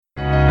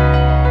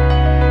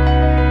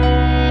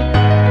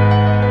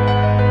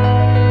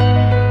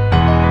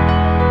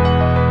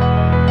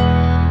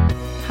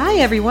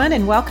everyone,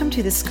 and welcome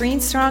to the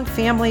Screen Strong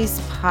Families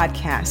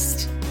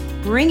podcast,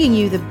 bringing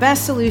you the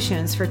best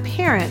solutions for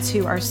parents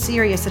who are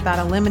serious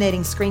about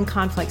eliminating screen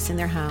conflicts in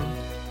their home.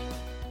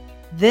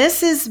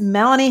 This is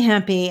Melanie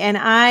Hempy, and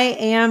I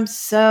am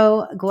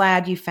so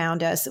glad you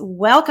found us.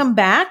 Welcome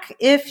back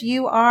if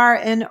you are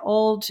an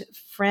old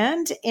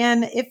friend,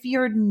 and if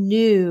you're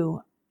new,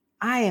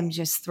 I am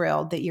just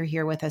thrilled that you're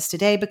here with us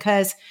today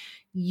because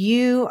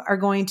you are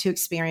going to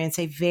experience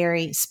a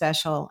very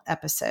special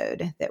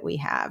episode that we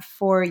have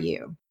for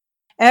you.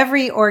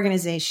 Every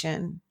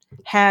organization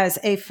has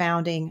a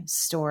founding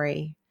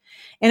story.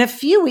 And a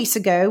few weeks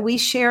ago, we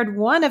shared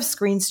one of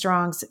Screen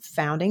Strong's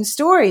founding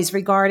stories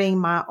regarding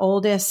my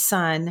oldest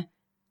son,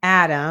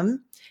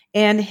 Adam,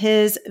 and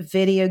his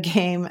video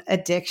game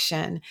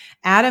addiction.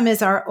 Adam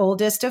is our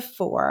oldest of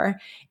four,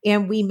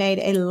 and we made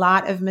a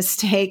lot of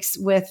mistakes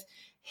with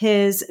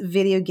his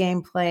video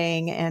game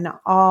playing and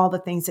all the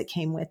things that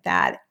came with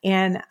that.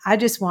 And I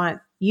just want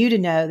you to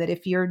know that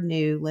if you're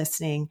new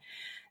listening,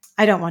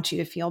 I don't want you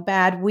to feel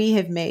bad. We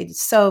have made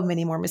so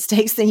many more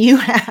mistakes than you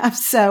have.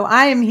 So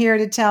I am here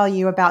to tell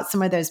you about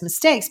some of those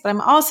mistakes, but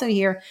I'm also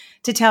here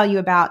to tell you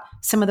about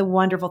some of the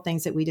wonderful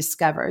things that we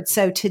discovered.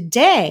 So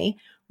today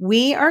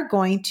we are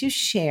going to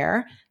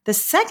share the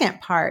second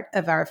part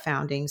of our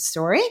founding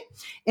story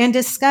and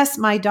discuss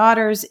my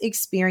daughter's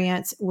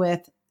experience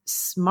with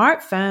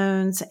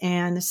smartphones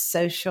and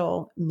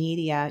social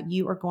media.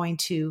 You are going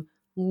to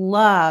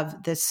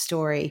love this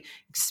story,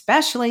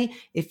 especially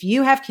if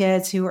you have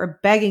kids who are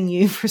begging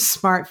you for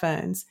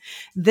smartphones.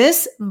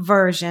 This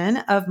version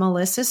of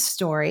Melissa's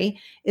story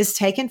is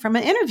taken from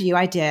an interview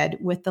I did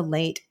with the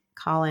late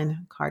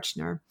Colin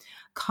Karchner.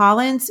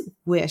 Colin's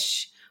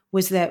wish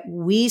was that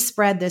we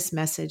spread this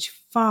message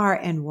far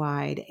and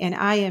wide, and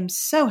I am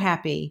so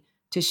happy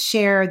to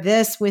share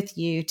this with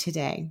you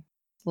today.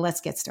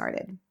 Let's get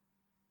started.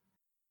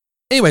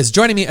 Anyways,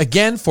 joining me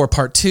again for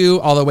part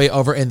two, all the way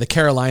over in the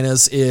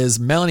Carolinas, is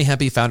Melanie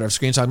Hempy, founder of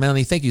Screen Strong.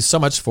 Melanie, thank you so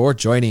much for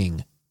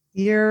joining.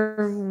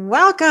 You're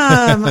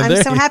welcome. I'm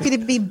so happy to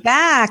be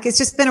back. It's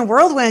just been a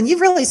whirlwind.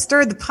 You've really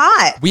stirred the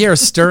pot. We are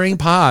stirring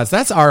pots.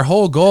 That's our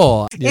whole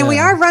goal. Yeah. And we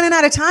are running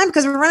out of time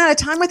because we're running out of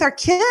time with our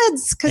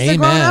kids because they're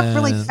growing up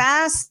really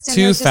fast. And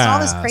there's just all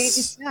this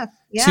crazy stuff.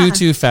 Yeah.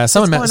 Too fast.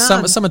 Someone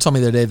told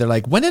me the other day, they're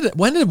like, when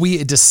did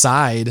we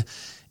decide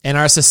in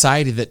our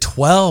society that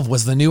 12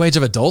 was the new age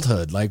of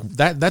adulthood? Like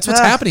that's what's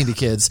happening to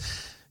kids.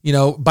 You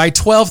know, by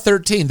 12,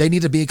 13, they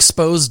need to be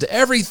exposed to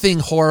everything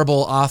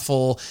horrible,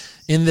 awful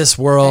in this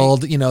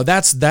world. Right. You know,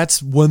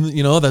 that's when,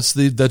 you know, that's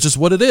just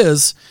what it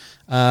is.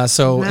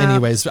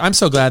 Anyways, I'm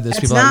so glad there's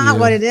people like you. That's not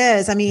what it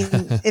is. I mean,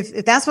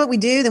 if that's what we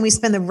do, then we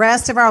spend the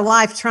rest of our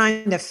life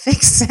trying to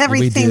fix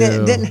everything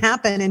that didn't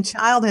happen in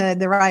childhood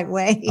the right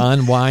way.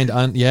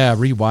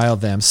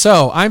 Rewild them.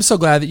 So I'm so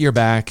glad that you're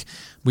back.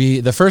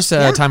 The first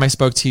time I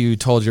spoke to you,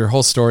 told your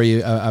whole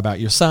story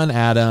about your son,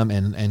 Adam,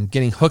 and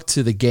getting hooked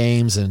to the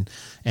games and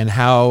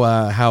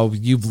how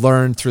you've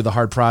learned through the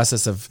hard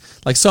process of,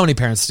 like so many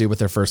parents do with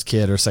their first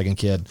kid or second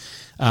kid.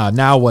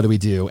 Now what do we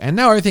do? And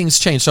now everything's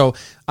changed. So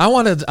I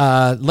wanted,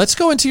 let's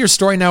go into your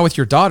story now with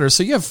your daughter.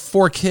 So you have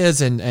 4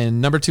 kids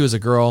and number 2 is a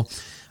girl.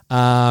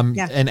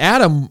 And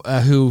Adam,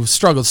 who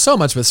struggled so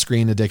much with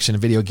screen addiction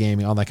and video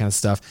gaming, all that kind of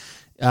stuff.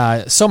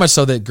 So much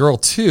so that girl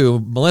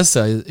 2,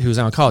 Melissa, who's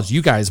now in college,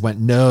 you guys went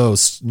no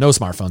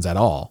smartphones at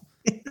all.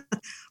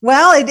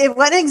 Well, it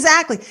wasn't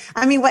exactly.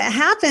 I mean, what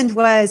happened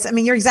was,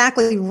 you're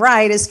exactly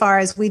right as far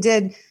as we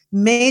did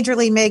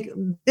majorly make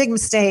big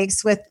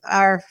mistakes with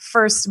our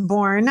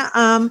firstborn.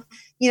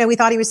 We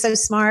thought he was so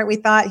smart. We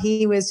thought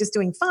he was just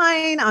doing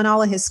fine on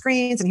all of his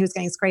screens and he was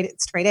getting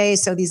straight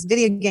A's. So these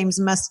video games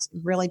must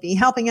really be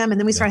helping him. And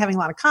then we started having a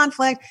lot of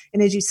conflict.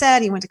 And as you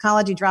said, he went to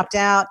college, he dropped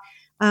out.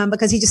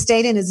 Because he just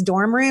stayed in his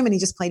dorm room and he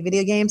just played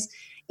video games.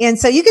 And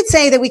so you could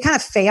say that we kind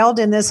of failed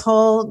in this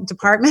whole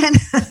department.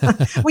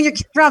 When your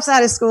kid drops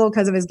out of school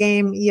because of his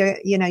game,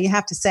 you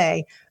have to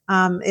say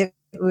it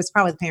was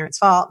probably the parents'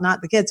 fault,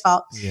 not the kid's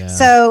fault. Yeah.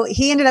 So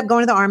he ended up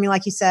going to the Army,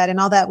 like you said, and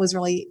all that was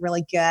really,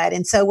 really good.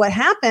 And so what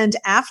happened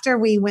after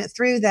we went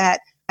through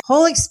that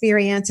whole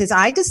experience is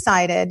I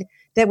decided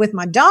that with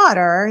my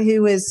daughter,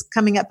 who was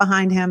coming up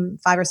behind him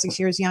 5 or 6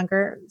 years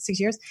younger, 6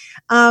 years,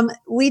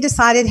 we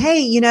decided,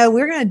 hey,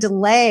 we're going to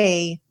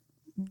delay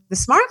the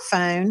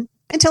smartphone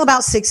until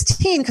about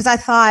 16 because I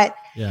thought,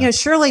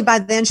 surely by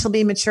then she'll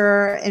be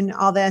mature and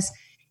all this.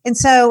 And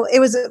so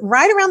it was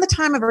right around the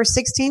time of her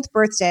 16th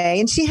birthday,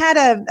 and she had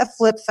a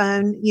flip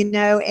phone,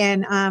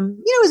 and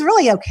it was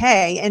really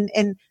okay.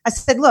 And I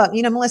said, look,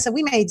 Melissa,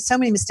 we made so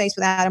many mistakes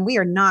with Adam. We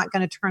are not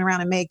going to turn around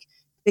and make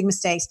big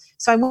mistakes.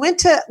 So I went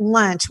to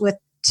lunch with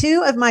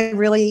 2 of my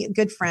really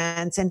good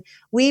friends, and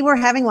we were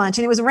having lunch,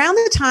 and it was around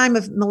the time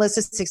of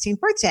Melissa's 16th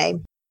birthday.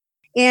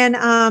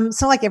 And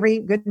so like every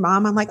good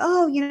mom, I'm like,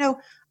 oh,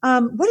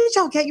 what did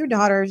y'all get your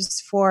daughters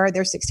for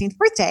their 16th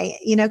birthday?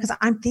 Because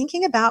I'm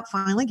thinking about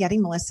finally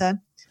getting Melissa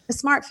a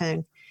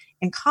smartphone.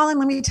 And Colin,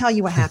 let me tell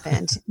you what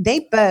happened.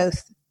 They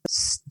both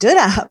stood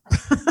up.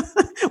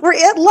 We're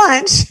at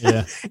lunch,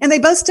 and they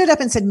both stood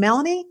up and said,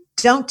 Melanie,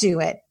 don't do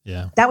it.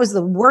 Yeah. That was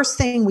the worst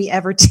thing we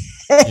ever did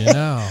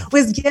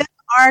was give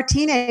our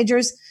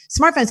teenagers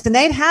smartphones. And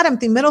they'd had them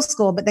through middle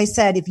school, but they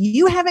said, if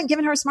you haven't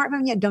given her a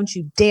smartphone yet, don't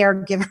you dare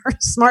give her a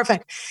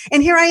smartphone.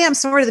 And here I am,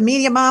 sort of the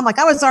media mom. Like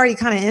I was already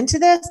kind of into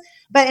this,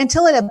 but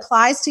until it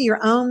applies to your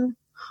own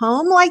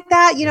home like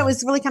that, it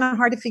was really kind of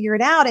hard to figure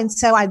it out. And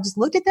so I just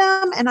looked at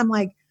them and I'm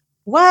like,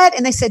 what?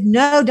 And they said,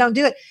 no, don't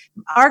do it.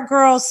 Our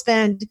girls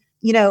spend,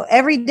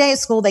 every day at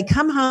school, they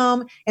come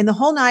home and the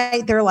whole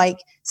night they're like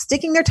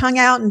sticking their tongue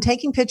out and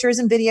taking pictures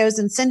and videos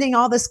and sending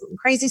all this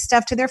crazy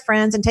stuff to their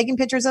friends and taking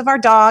pictures of our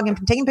dog and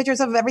taking pictures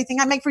of everything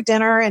I make for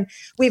dinner. And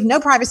we have no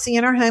privacy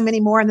in our home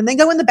anymore. And then they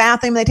go in the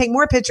bathroom and they take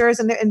more pictures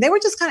and they were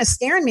just kind of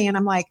scaring me. And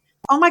I'm like,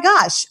 oh my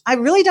gosh, I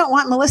really don't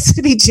want Melissa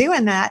to be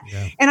doing that.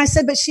 Yeah. And I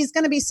said, but she's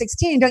going to be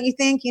 16. Don't you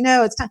think,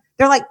 it's time?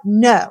 They're like,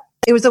 no,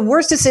 it was the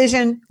worst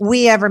decision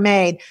we ever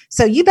made.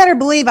 So you better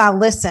believe I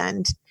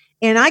listened.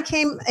 And I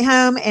came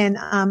home and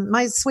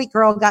my sweet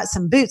girl got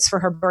some boots for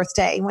her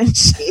birthday when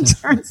she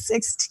turned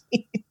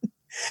 16.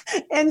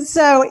 And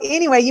so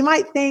anyway, you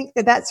might think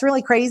that that's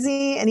really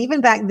crazy. And even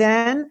back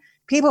then,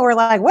 people were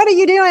like, what are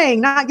you doing?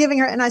 Not giving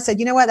her. And I said,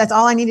 you know what? That's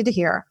all I needed to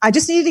hear. I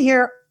just needed to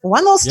hear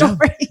one little story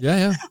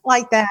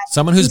like that.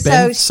 Someone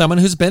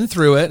who's been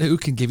through it, who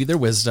can give you their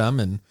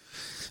wisdom and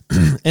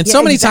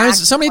so many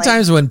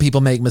times when people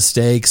make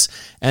mistakes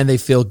and they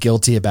feel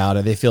guilty about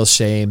it, they feel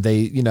shame.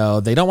 They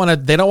don't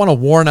want to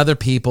warn other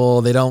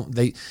people.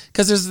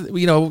 Because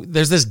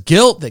there's this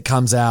guilt that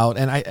comes out,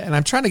 and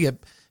I'm trying to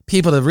get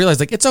people to realize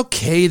like it's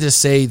okay to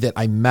say that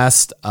I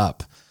messed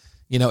up.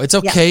 It's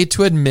okay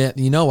to admit,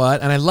 you know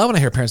what? And I love when I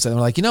hear parents say, they're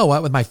like, you know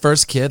what? With my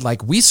first kid,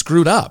 like we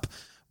screwed up.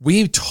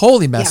 We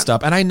totally messed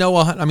up. And I know,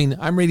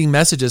 I'm reading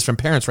messages from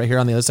parents right here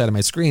on the other side of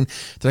my screen.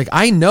 They're like,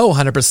 I know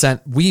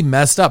 100% we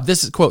messed up.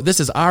 This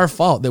is our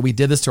fault that we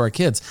did this to our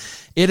kids.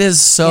 It is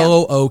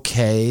so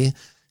okay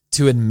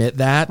to admit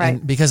that. Right.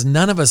 And because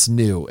none of us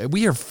knew.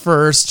 We are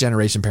first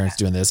generation parents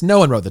doing this. No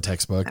one wrote the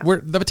textbook.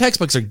 The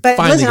textbooks are but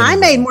finally. Listen, I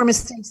made more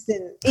mistakes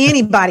than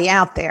anybody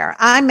out there.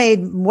 I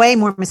made way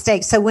more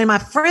mistakes. So when my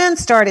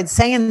friends started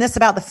saying this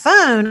about the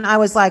phone, I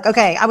was like,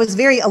 okay, I was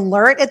very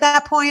alert at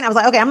that point. I was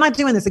like, okay, I'm not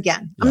doing this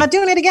again. I'm not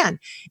doing it again.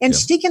 And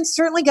she can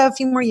certainly go a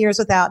few more years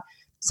without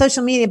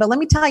social media. But let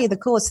me tell you the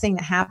coolest thing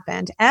that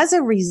happened. As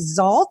a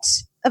result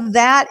of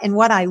that and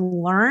what I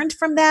learned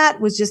from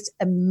that was just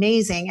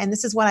amazing. And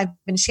this is what I've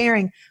been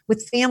sharing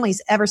with families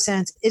ever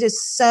since. It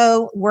is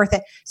so worth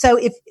it. So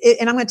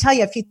and I'm going to tell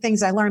you a few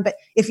things I learned, but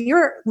if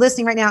you're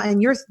listening right now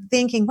and you're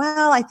thinking,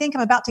 well, I think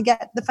I'm about to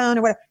get the phone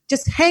or whatever,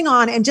 just hang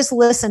on and just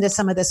listen to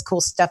some of this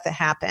cool stuff that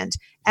happened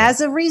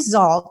as a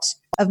result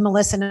of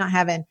Melissa not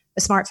having a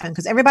smartphone,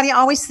 because everybody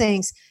always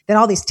thinks that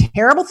all these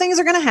terrible things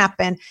are going to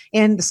happen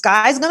and the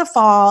sky is going to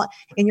fall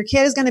and your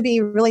kid is going to be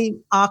really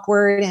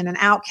awkward and an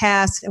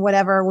outcast and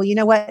whatever. Well, you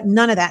know what?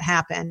 None of that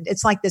happened.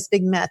 It's like this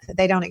big myth that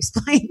they don't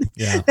explain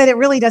that it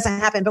really doesn't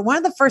happen. But one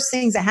of the first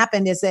things that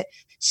happened is that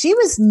she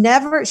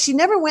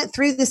never went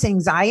through this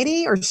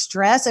anxiety or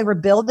stress over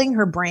building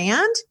her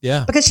brand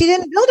because she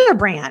didn't build her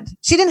brand.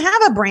 She didn't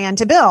have a brand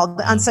to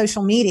build on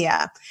social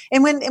media.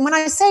 And when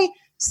I say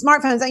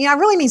smartphones, I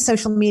really mean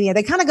social media.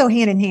 They kind of go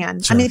hand in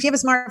hand. Sure. I mean, if you have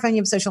a smartphone, you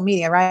have social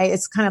media, right?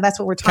 It's kind of, that's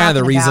what we're talking about. Kind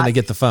of the reason to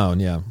get the phone.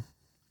 Yeah.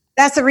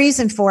 That's the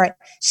reason for it.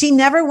 She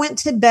never went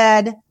to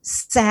bed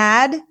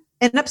sad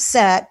and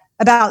upset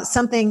about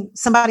something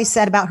somebody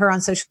said about her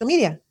on social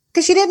media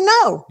because she didn't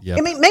know. Yep.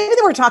 I mean, maybe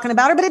they were talking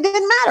about her, but it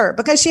didn't matter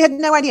because she had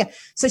no idea.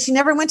 So she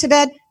never went to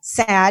bed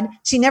sad.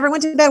 She never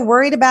went to bed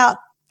worried about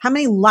how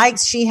many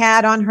likes she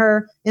had on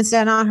her Insta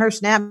and on her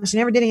Snap. She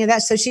never did any of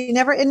that. So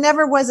it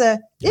never was a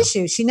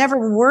issue. She never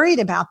worried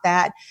about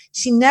that.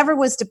 She never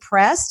was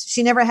depressed.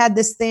 She never had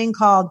this thing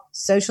called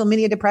social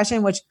media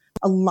depression, which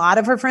a lot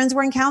of her friends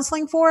were in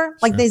counseling for.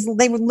 Like they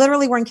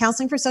literally were in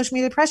counseling for social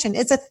media depression.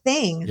 It's a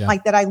thing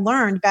like that I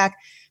learned back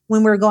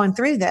when we were going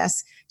through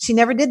this. She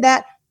never did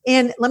that.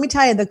 And let me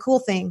tell you the cool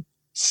thing.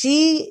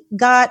 She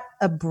got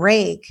a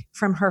break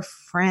from her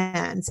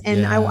friends.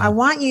 And I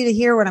want you to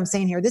hear what I'm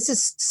saying here. This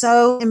is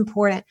so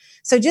important.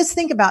 So just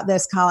think about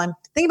this, Colin.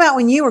 Think about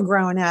when you were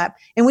growing up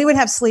and we would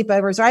have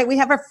sleepovers, right? We'd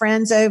have our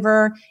friends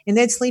over and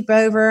they'd sleep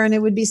over and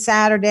it would be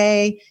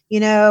Saturday,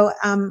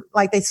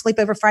 like they'd sleep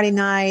over Friday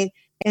night.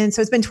 And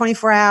so it's been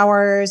 24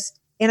 hours.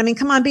 And I mean,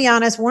 come on, be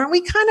honest. Weren't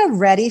we kind of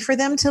ready for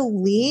them to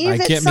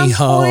leave? Get me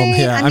home. Point?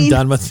 Yeah, I'm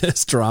done with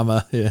this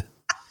drama. Yeah.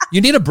 You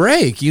need a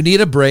break. You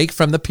need a break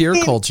from the peer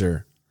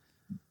culture.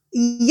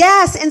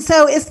 Yes. And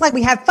so it's like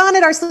we had fun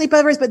at our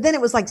sleepovers, but then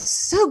it was like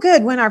so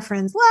good when our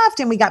friends left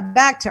and we got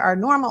back to our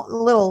normal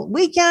little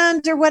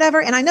weekend or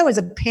whatever. And I know as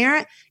a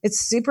parent,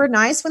 it's super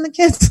nice when the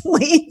kids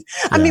leave.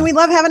 I mean, we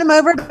love having them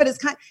over, but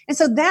and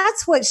so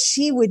that's what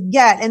she would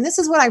get. And this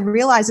is what I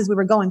realized as we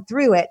were going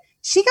through it.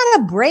 She got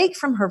a break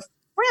from her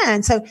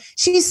friends. So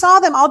she saw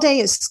them all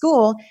day at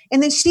school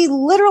and then she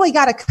literally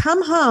got to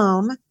come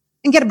home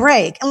and get a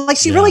break. And like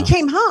she really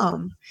came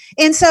home.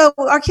 And so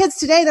our kids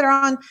today that are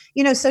on,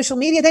 social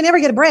media, they never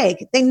get a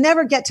break. They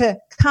never get to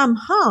come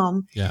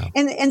home. Yeah.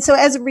 And so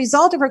as a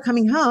result of her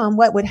coming home,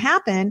 what would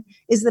happen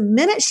is the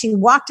minute she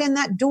walked in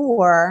that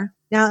door,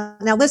 now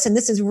listen,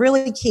 this is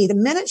really key. The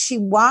minute she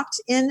walked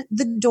in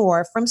the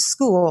door from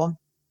school,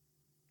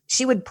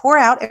 she would pour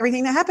out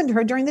everything that happened to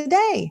her during the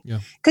day,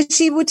 because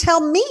she would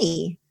tell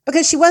me,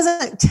 because she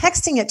wasn't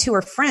texting it to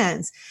her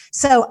friends.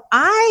 So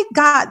I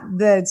got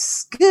the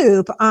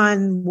scoop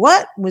on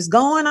what was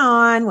going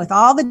on with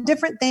all the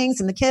different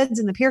things and the kids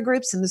and the peer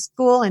groups and the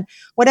school and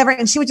whatever.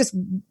 And she would just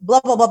blah,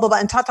 blah, blah, blah, blah,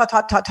 and talk,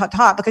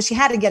 because she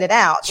had to get it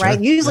out,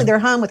 right? Usually they're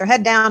home with their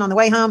head down on the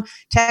way home,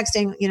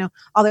 texting,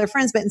 all their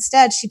friends. But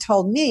instead she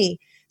told me.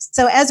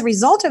 So as a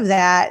result of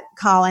that,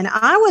 Colin,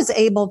 I was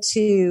able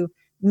to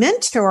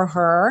mentor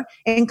her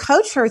and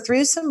coach her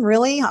through some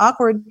really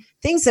awkward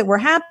things that were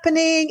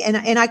happening.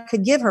 And I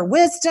could give her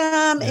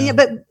wisdom. Yeah.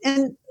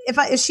 And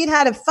if she'd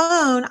had a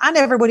phone, I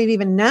never would have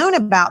even known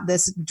about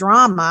this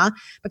drama,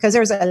 because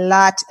there's a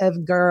lot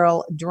of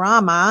girl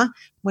drama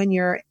when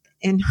you're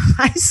in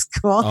high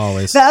school.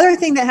 Always. The other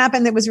thing that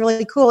happened that was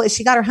really cool is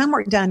she got her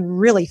homework done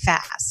really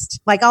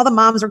fast. Like all the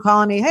moms were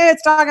calling me, hey,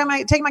 it's dog, I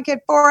might take my kid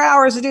 4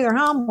 hours to do their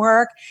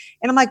homework.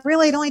 And I'm like,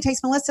 really? It only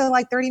takes Melissa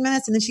like 30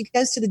 minutes. And then she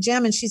goes to the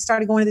gym, and she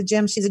started going to the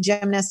gym. She's a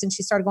gymnast, and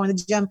she started going to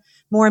the gym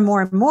more and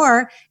more and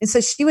more. And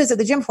so she was at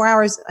the gym 4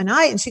 hours a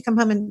night, and she'd come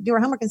home and do her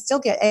homework and still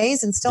get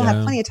A's and still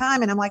have plenty of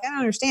time. And I'm like, I don't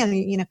understand.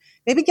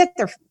 Maybe get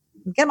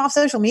them off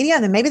social media,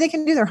 and then maybe they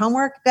can do their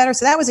homework better.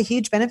 So that was a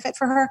huge benefit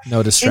for her.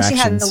 No distractions.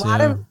 And she had a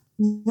lot of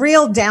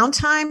real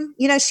downtime.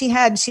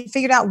 She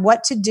figured out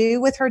what to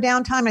do with her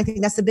downtime. I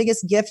think that's the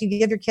biggest gift you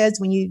give your kids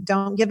when you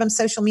don't give them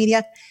social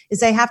media, is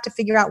they have to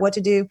figure out what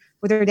to do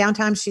with her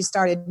downtime. She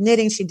started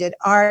knitting, she did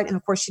art, and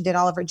of course she did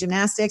all of her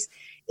gymnastics.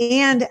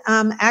 And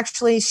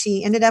actually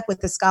she ended up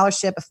with a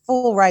scholarship, a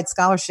full ride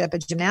scholarship, a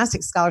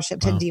gymnastics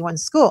scholarship to D1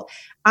 school.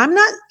 I'm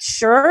not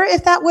sure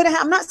if that would have,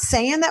 I'm not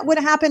saying that would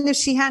have happened if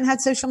she hadn't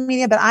had social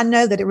media, but I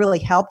know that it really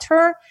helped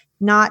her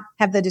not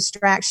have the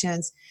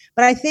distractions.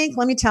 But I think,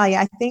 let me tell you,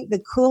 I think the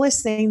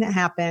coolest thing that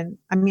happened,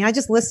 I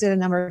just listed a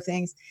number of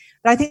things,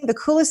 but I think the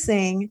coolest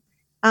thing,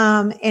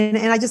 and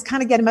I just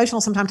kind of get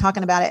emotional sometimes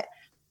talking about it.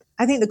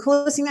 I think the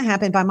coolest thing that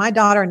happened by my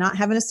daughter not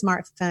having a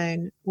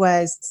smartphone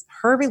was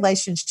her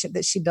relationship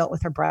that she built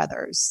with her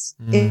brothers.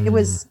 It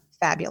was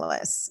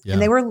fabulous. Yeah.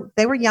 And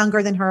they were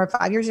younger than her,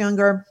 5 years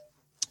younger.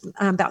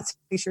 About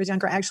 6 years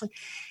younger, actually.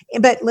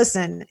 But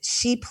listen,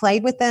 she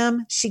played with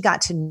them. She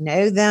got to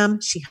know them.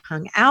 She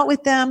hung out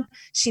with them.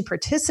 She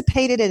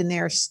participated in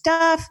their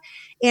stuff.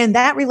 And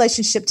that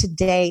relationship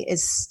today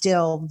is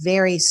still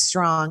very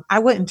strong. I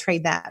wouldn't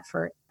trade that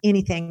for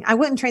anything. I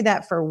wouldn't trade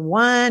that for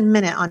 1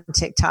 minute on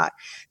TikTok.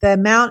 The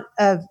amount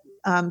of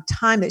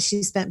time that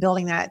she spent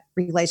building that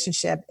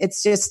relationship,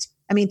 it's just,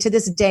 to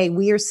this day,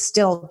 we are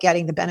still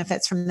getting the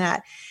benefits from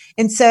that.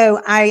 And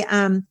so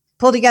I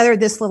pulled together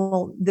this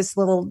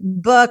little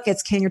book.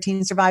 It's Can Your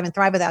Teen Survive and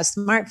Thrive Without a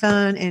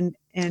Smartphone?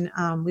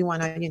 And we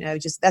want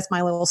to, that's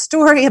my little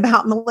story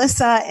about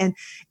Melissa, and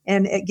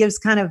it gives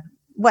kind of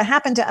what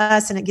happened to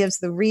us, and it gives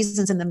the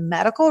reasons and the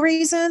medical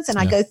reasons. And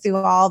I go through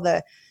all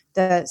the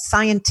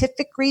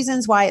scientific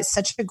reasons why it's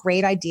such a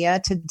great idea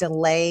to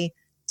delay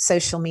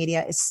social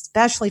media,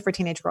 especially for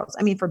teenage girls.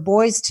 For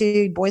boys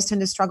too. Boys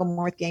tend to struggle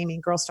more with gaming.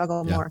 Girls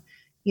struggle more,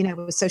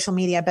 with social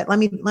media. But let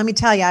me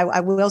tell you, I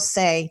will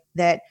say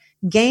that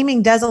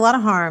gaming does a lot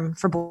of harm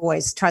for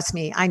boys. Trust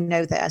me. I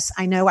know this.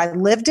 I know I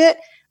lived it.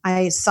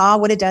 I saw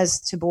what it does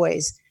to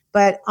boys.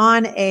 But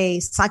on a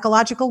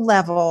psychological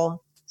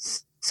level,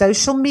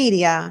 social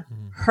media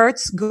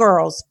hurts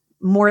girls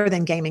more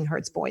than gaming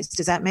hurts boys.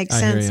 Does that make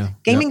sense?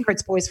 Gaming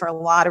hurts boys for a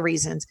lot of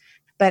reasons.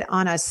 But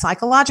on a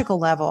psychological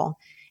level,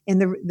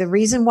 and the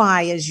reason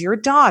why is your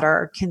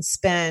daughter can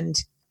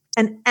spend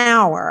an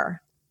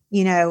hour,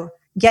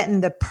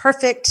 getting the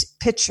perfect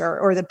picture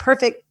or the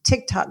perfect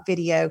TikTok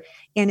video.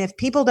 And if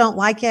people don't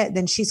like it,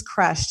 then she's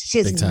crushed. She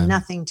has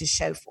nothing to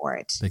show for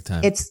it. Big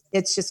time.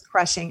 It's just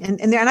crushing.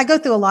 And I go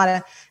through a lot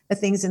of the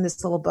things in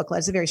this little booklet.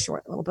 It's a very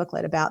short little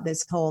booklet about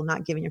this whole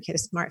not giving your kid a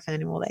smartphone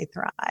and will they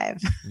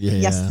thrive? Yeah.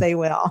 Yes, they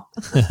will.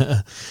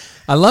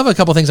 I love a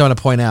couple things I want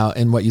to point out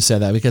in what you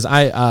said, that because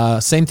I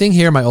same thing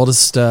here. My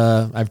oldest,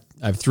 I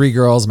have 3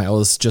 girls. My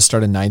oldest just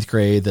started 9th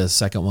grade. The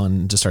second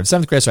one just started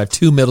 7th grade. So I have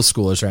 2 middle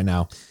schoolers right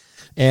now.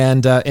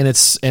 And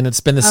it's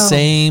been the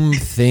same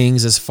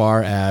things as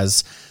far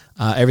as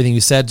everything you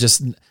said,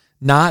 just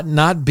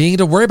not being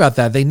to worry about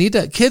that. They need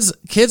to,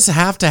 kids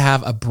have to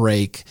have a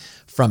break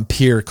from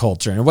peer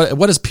culture. And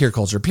what is peer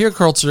culture? Peer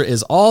culture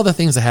is all the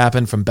things that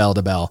happen from bell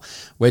to bell,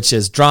 which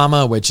is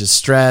drama, which is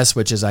stress,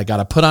 which is I got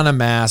to put on a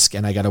mask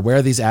and I got to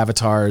wear these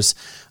avatars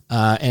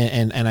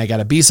and I got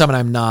to be someone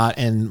I'm not.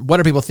 And what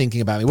are people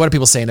thinking about me? What are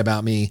people saying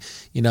about me?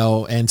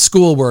 And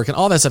schoolwork and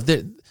all that stuff.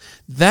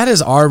 That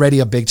is already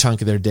a big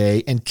chunk of their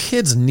day, and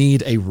kids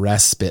need a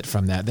respite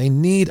from that. They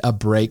need a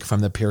break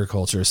from the peer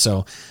culture.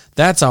 So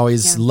that's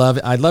always love.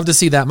 I'd love to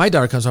see that. My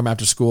daughter comes home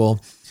after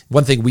school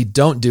one thing we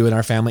don't do in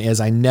our family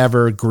is I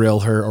never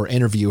grill her or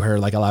interview her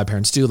like a lot of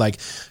parents do. Like,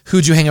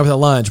 who'd you hang out with at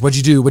lunch? What'd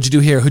you do? What'd you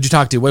do here? Who'd you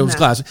talk to? What was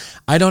class?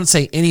 I don't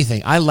say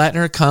anything. I let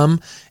her come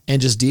and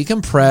just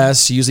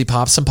decompress. She usually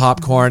pops some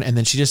popcorn and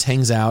then she just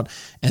hangs out.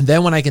 And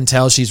then when I can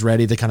tell she's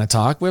ready to kind of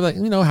talk, we're like,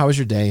 how was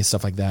your day?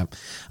 Stuff like that.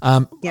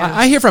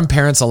 I hear from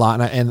parents a lot,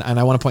 and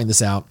I want to point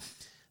this out,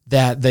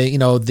 that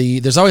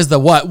there's always the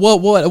what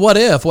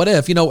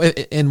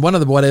if, and one of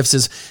the what ifs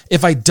is,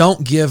 if I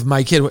don't give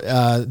my kid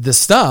this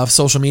stuff,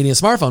 social media,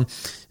 smartphone,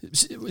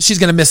 she's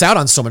going to miss out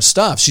on so much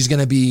stuff. She's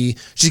going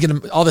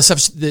to all the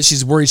stuff that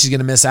she's worried she's going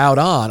to miss out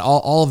on,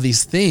 all of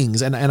these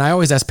things. And I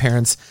always ask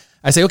parents,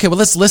 I say, okay, well,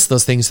 let's list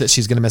those things that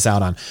she's going to miss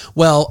out on.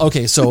 Well,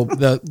 okay, so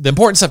the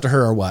important stuff to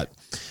her are what?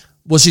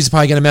 Well, she's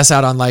probably going to miss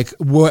out on like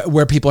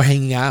where people are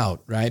hanging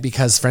out, right?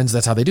 Because friends,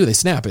 that's how they do. They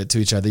snap it to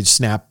each other. They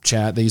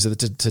Snapchat. They use it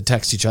to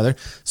text each other.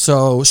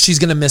 So she's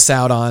going to miss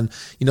out on,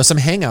 some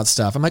hangout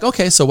stuff. I'm like,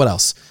 okay, so what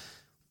else?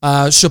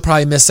 She'll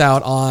probably miss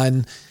out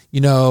on,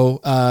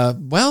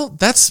 well,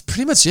 that's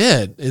pretty much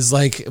it, is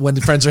like when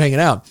friends are hanging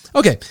out.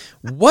 Okay.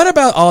 What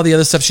about all the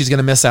other stuff she's going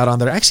to miss out on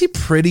that are actually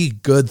pretty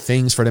good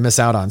things for her to miss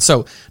out on?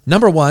 So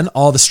number one,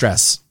 all the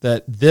stress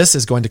that this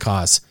is going to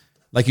cause.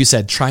 Like you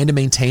said, trying to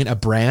maintain a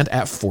brand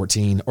at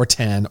 14 or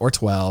 10 or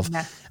 12,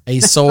 a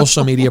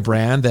social media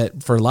brand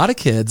that for a lot of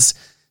kids,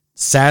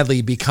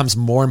 sadly becomes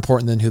more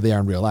important than who they are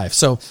in real life.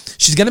 So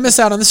she's going to miss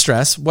out on the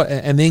stress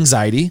and the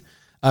anxiety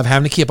of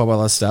having to keep up with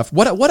all this stuff.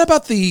 What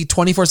about the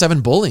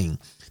 24/7 bullying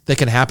that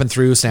can happen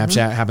through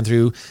Snapchat, happen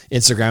through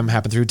Instagram,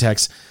 happen through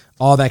text,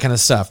 all that kind of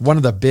stuff? One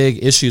of the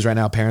big issues right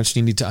now, parents,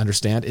 you need to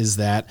understand, is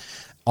that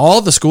all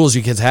the schools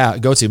you kids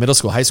go to, middle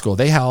school, high school,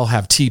 they all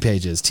have T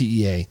pages,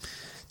 TEA.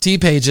 T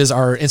pages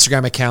are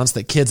Instagram accounts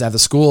that kids at the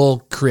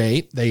school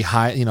create. They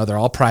hide, they're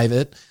all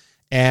private.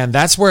 And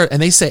that's where, and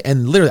they say,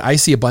 and literally I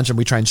see a bunch of them,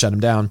 we try and shut them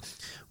down,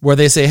 where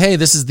they say, hey,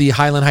 this is the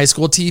Highland High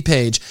School T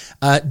page.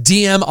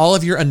 DM all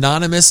of your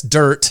anonymous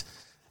dirt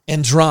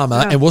and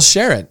drama and we'll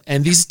share it.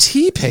 And these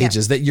T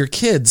pages that your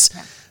kids,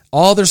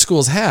 all their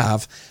schools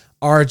have,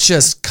 are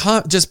just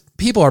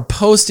people are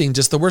posting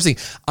just the worst thing.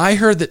 I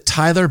heard that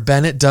Tyler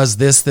Bennett does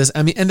this.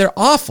 And they're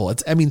awful.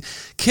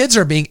 Kids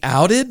are being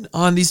outed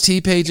on these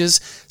T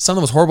pages, some of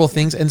the most horrible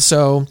things. And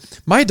so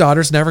my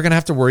daughter's never going to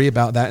have to worry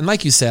about that. And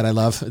like you said,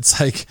 it's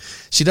like,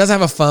 she doesn't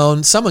have a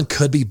phone. Someone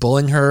could be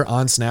bullying her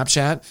on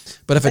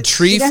Snapchat, but if a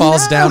tree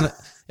falls down,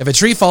 if a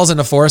tree falls in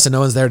the forest and no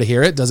one's there to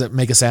hear it, does it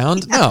make a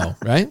sound? No,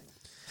 right?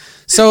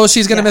 So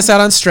she's going to miss out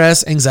on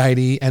stress,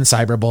 anxiety, and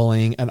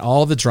cyberbullying and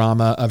all the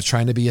drama of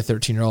trying to be a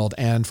 13-year-old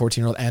and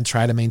 14-year-old and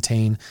try to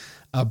maintain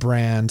a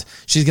brand.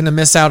 She's going to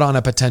miss out on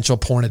a potential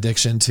porn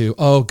addiction too.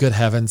 Oh, good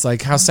heavens.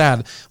 Like, how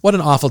sad. What an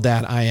awful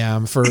dad I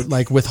am for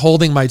like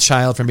withholding my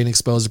child from being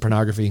exposed to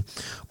pornography.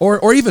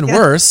 Or even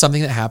worse,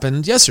 something that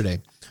happened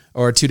yesterday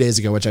or 2 days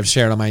ago, which I've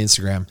shared on my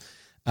Instagram,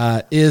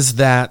 is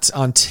that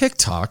on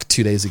TikTok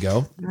 2 days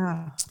ago,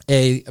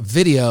 a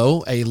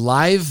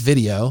live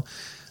video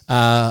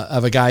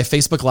of a guy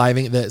Facebook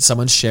living that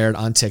someone shared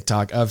on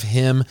TikTok of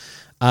him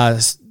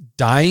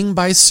dying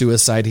by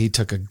suicide. He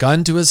took a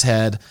gun to his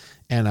head,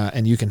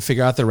 and you can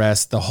figure out the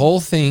rest. The whole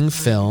thing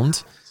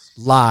filmed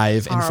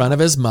live in front of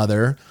his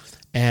mother,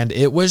 and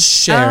it was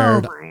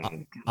shared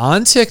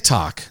on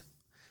TikTok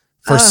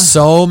for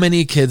so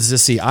many kids to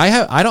see.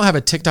 I don't have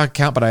a TikTok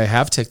account, but I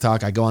have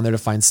TikTok. I go on there to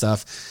find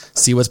stuff,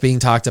 see what's being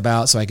talked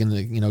about, so I can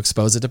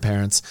expose it to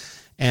parents.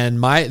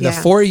 And the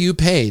For You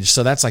page,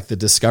 so that's like the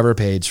Discover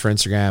page for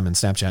Instagram and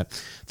Snapchat.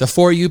 The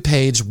For You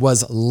page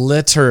was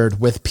littered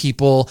with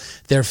people,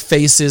 their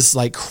faces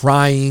like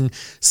crying,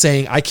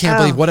 saying, I can't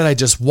believe, what did I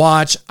just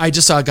watch? I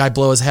just saw a guy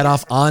blow his head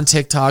off on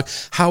TikTok.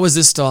 How is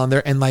this still on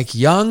there? And like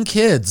young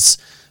kids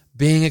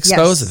being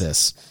exposed to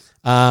this.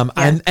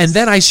 And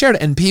then I shared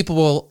it, and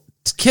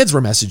kids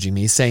were messaging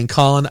me saying,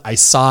 Colin, I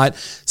saw it.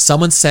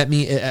 Someone sent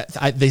me,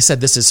 they said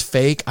this is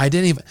fake. I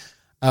didn't even...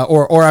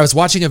 Or I was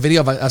watching a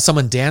video of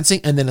someone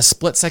dancing, and then a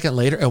split second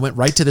later, it went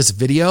right to this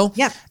video.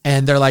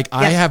 And they're like,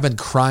 I have been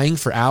crying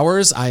for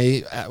hours.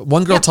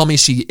 One girl told me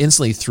she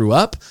instantly threw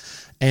up,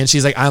 and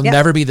she's like, I'll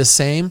never be the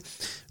same.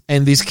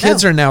 And these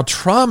kids are now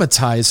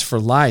traumatized for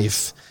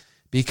life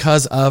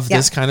because of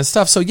this kind of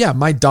stuff. So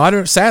my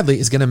daughter sadly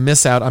is going to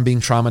miss out on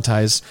being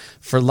traumatized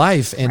for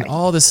life and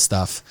all this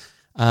stuff.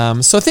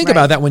 So think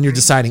about that when you're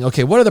deciding,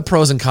 okay, what are the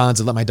pros and cons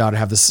of let my daughter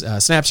have this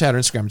Snapchat or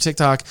Instagram or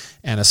TikTok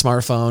and a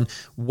smartphone?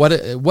 What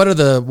are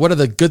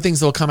the good things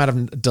that will come out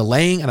of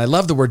delaying? And I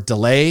love the word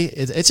delay.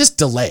 It's just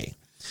delay.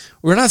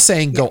 We're not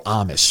saying go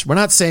Amish. We're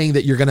not saying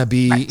that you're going to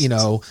be,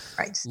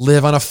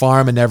 live on a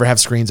farm and never have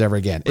screens ever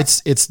again.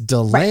 It's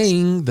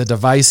delaying the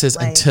devices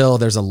until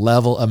there's a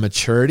level of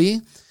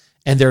maturity,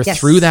 and they're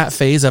through that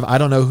phase of, I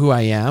don't know who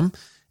I am.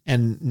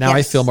 And now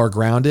I feel more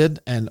grounded,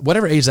 and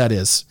whatever age that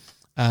is.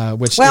 And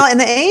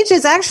the age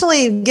is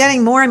actually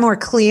getting more and more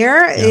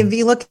clear if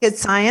you look at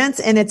science,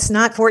 and it's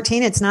not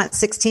 14, it's not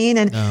 16.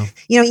 And,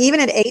 even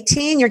at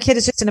 18, your kid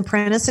is just an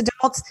apprentice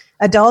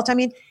adult. I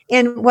mean,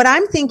 and what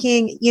I'm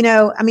thinking, she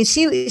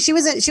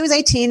was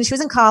 18, she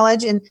was in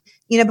college, and,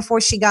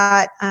 before she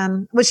got,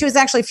 she was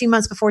actually a few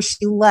months before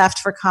she left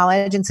for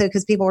college. And so,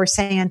 because people were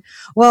saying,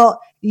 well,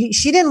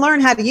 she didn't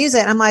learn how to use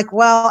it. I'm like,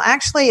 well,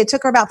 actually, it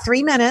took her about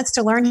 3 minutes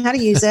to learn how to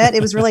use it.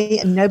 It was really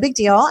no big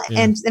deal.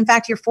 Yeah. And in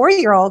fact, your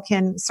 4-year-old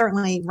can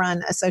certainly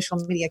run a social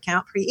media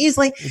account pretty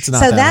easily. So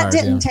that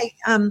didn't take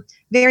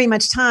very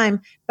much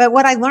time. But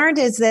what I learned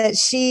is that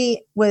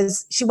she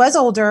was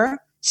older.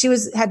 She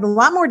had a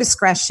lot more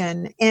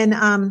discretion. And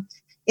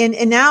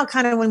now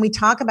kind of when we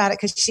talk about it,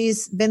 because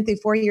she's been through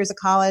 4 years of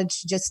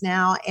college just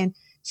now, and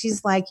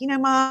she's like,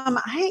 Mom,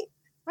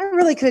 I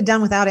really could have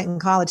done without it in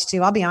college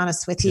too. I'll be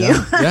honest with you.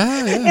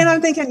 Yeah. And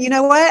I'm thinking, you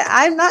know what?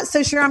 I'm not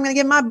so sure I'm going to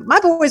give my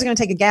boys are going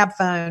to take a Gab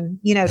phone,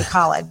 to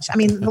college. I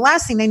mean, the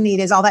last thing they need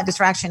is all that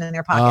distraction in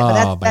their pocket.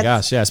 Oh my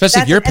gosh. Yeah.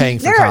 Especially if you're paying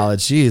for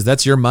college. Geez,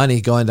 that's your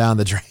money going down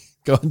the drain.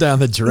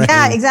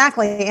 Yeah,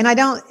 exactly.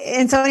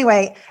 And so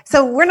anyway,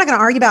 so we're not going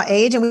to argue about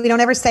age, and we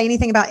don't ever say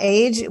anything about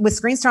age. With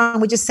Screen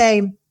Strong, we just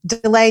say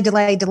delay.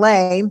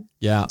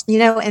 Yeah.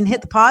 And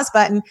hit the pause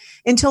button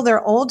until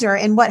they're older.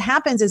 And what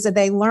happens is that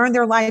they learn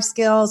their life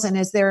skills, and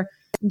as they're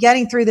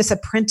getting through this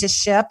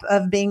apprenticeship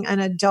of being an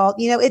adult,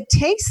 it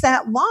takes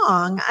that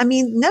long. I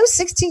mean, no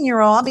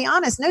 16-year-old, I'll be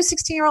honest, no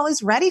 16-year-old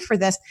is ready for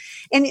this.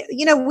 And,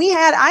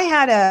 I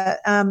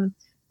had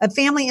a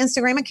family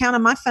Instagram account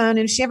on my phone, and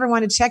if she ever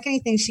wanted to check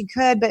anything, she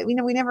could, but we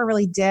never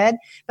really did.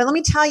 But let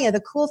me tell you the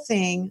cool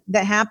thing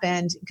that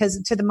happened,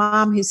 because to the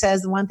mom who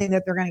says the one thing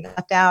that they're going to get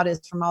left out is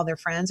from all their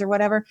friends or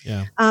whatever.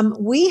 Yeah.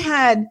 We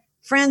had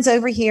friends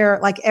over here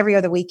like every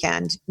other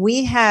weekend.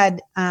 We had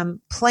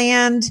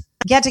planned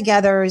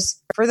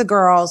get-togethers for the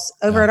girls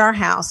over at our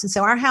house. And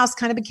so our house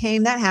kind of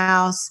became that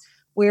house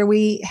where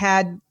we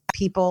had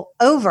people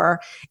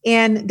over,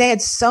 and they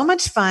had so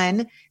much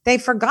fun. They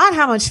forgot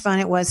how much fun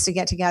it was to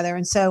get together.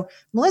 And so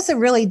Melissa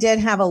really did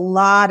have a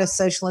lot of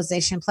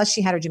socialization. Plus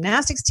she had her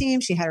gymnastics team.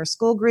 She had her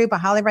school group. I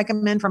highly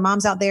recommend for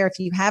moms out there, if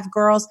you have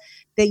girls,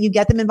 that you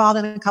get them involved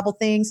in a couple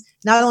things.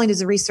 Not only does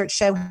the research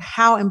show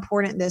how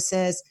important this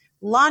is,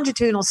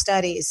 longitudinal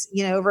studies,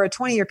 over a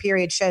 20-year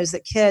period shows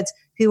that kids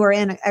who are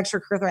in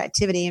extracurricular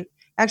activity,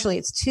 actually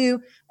it's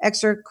 2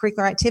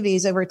 extracurricular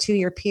activities over a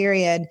 2-year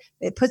period,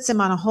 it puts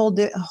them on a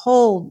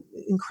whole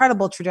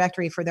incredible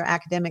trajectory for their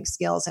academic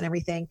skills and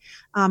everything,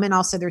 and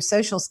also their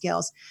social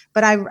skills.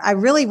 But I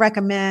really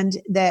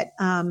recommend that,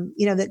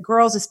 that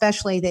girls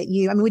especially,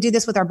 we do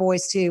this with our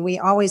boys too. We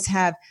always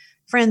have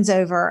friends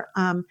over,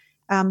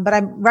 but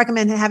I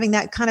recommend having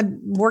that kind of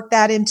work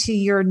that into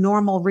your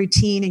normal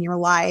routine in your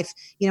life,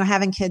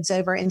 having kids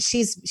over. And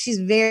she's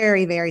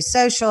very, very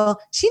social.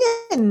 She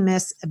didn't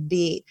miss a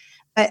beat.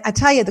 But I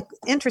tell you, the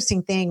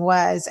interesting thing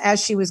was,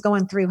 as she was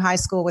going through high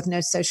school with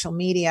no social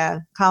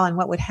media, Colin,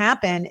 what would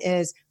happen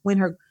is when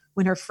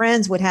her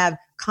friends would have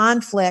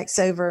conflicts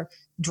over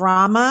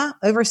drama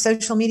over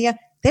social media,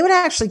 they would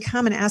actually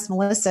come and ask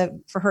Melissa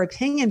for her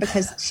opinion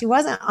because she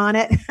wasn't on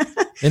it.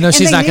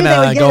 She's not going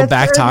to go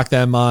back talk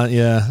them on,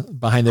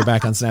 behind their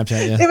back on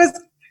Snapchat.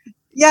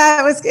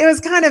 Yeah. It was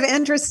kind of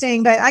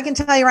interesting, but I can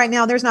tell you right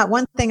now, there's not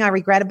one thing I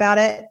regret about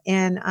it.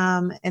 And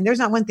there's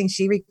not one thing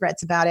she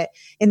regrets about it.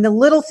 And the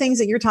little things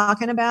that you're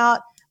talking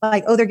about,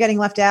 like, they're getting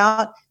left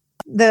out.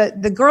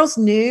 The girls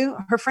knew,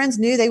 her friends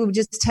knew, they would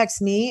just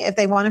text me if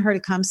they wanted her to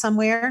come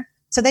somewhere.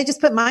 So they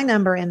just put my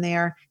number in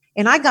there,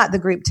 and I got the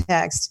group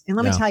text. And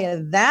let me tell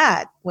you,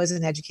 that was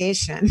an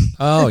education.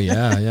 Oh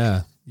yeah.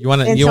 Yeah.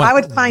 I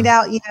would find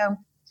out,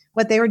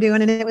 what they were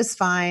doing, and it was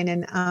fine.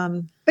 And,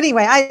 but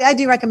anyway, I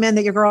do recommend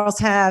that your girls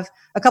have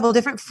a couple of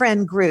different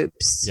friend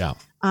groups. Yeah.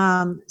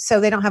 So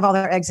they don't have all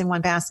their eggs in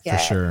one basket.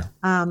 For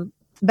sure.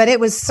 But it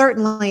was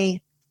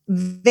certainly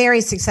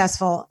very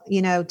successful,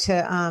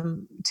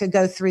 to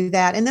go through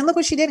that. And then look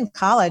what she did in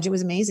college. It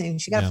was amazing.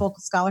 She got a full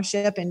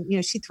scholarship,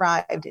 and, she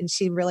thrived, and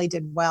she really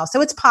did well.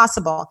 So it's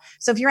possible.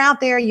 So if you're out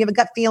there, you have a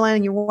gut feeling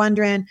and you're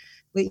wondering,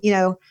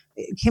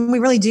 can we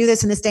really do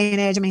this in this day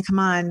and age? I mean, come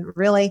on,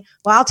 really?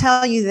 Well, I'll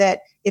tell you that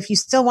if you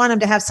still want them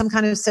to have some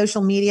kind of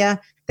social media,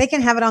 they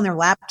can have it on their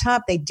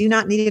laptop. They do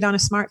not need it on a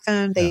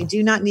smartphone. They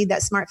do not need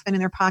that smartphone in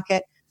their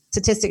pocket.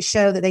 Statistics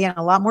show that they get in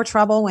a lot more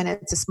trouble when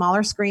it's a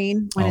smaller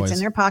screen, when it's in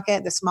their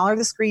pocket. The smaller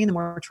the screen, the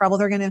more trouble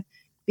they're going to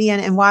be in.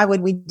 And why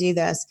would we do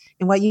this?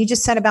 And what you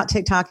just said about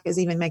TikTok is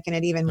even making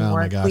it even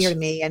more clear to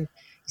me. And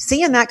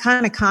seeing that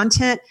kind of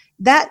content,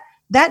 that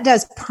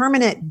does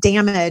permanent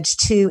damage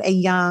to a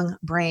young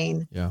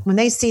brain. Yeah. When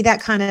they see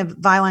that kind of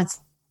violence,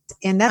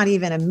 and that's not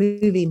even a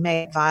movie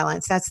made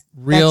violence. That's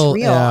real. That's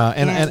real. Yeah.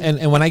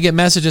 And when I get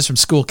messages from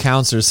school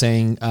counselors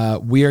saying,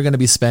 we are going to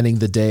be spending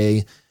the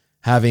day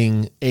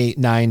having 8,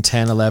 9,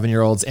 10,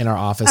 11-year-olds in our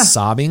office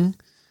sobbing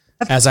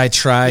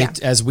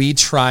as we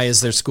try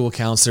as their school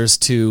counselors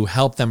to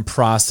help them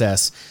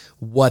process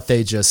what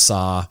they just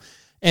saw.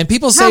 And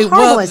people say,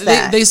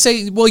 they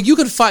say, well, you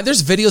can find,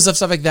 there's videos of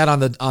stuff like that on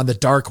the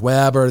dark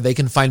web, or they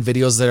can find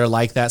videos that are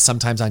like that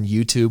sometimes on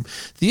YouTube.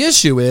 The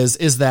issue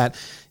is that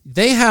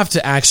they have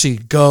to actually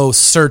go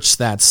search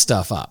that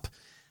stuff up.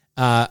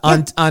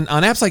 On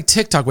apps like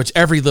TikTok, which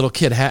every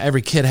kid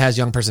has,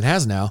 young person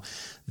has now,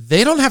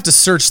 they don't have to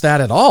search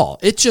that at all.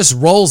 It just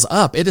rolls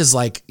up. It is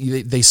like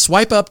they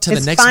swipe up to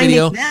the next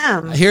video.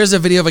 Here's a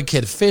video of a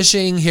kid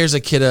fishing. Here's a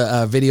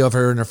video of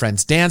her and her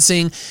friends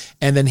dancing.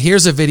 And then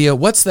here's a video.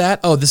 What's that?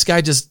 Oh, this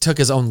guy just took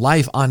his own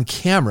life on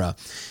camera.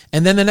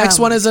 And then the next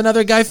one is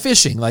another guy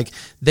fishing. Like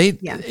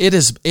it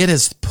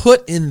is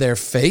put in their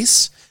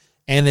face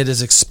and it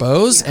is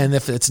exposed. Yeah. And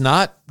if it's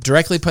not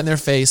directly put in their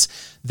face,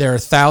 there are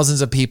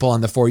thousands of people on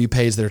the For You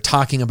page that are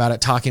talking about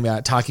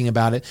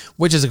it,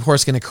 which is of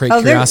course going to create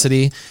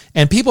curiosity.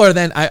 And people are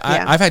then,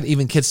 I've had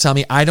even kids tell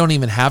me, I don't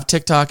even have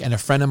TikTok. And a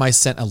friend of mine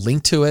sent a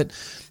link to it,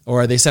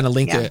 or they sent a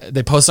link,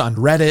 they posted on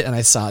Reddit and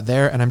I saw it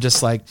there. And I'm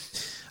just like,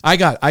 I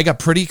got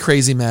pretty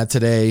crazy mad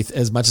today,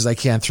 as much as I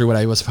can, through what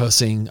I was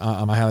posting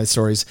on my highlight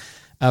stories,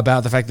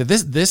 about the fact that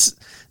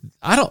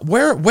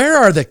where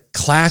are the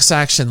class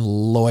action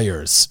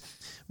lawyers?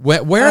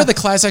 Where are the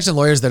class action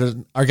lawyers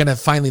that are going to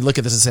finally look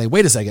at this and say,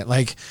 wait a second,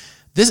 like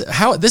this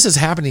is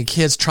happening to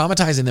kids,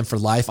 traumatizing them for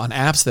life on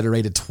apps that are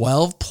rated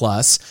 12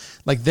 plus.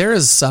 Like there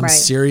is some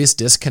serious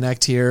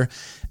disconnect here.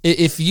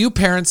 If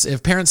parents,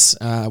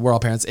 we're all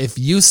parents, if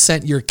you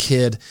sent your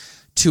kid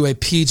to a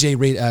PG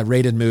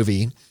rated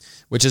movie,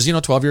 which is,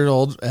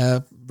 12-year-old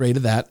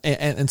rated that,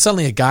 and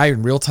suddenly a guy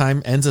in real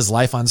time ends his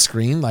life on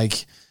screen,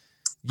 like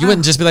you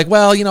wouldn't just be like,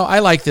 well, I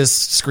like this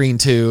screen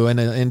too, and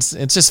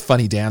it's just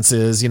funny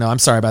dances. I'm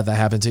sorry about that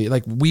happened to you.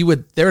 Like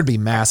there would be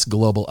mass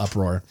global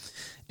uproar,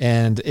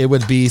 and it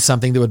would be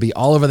something that would be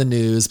all over the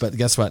news. But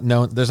guess what?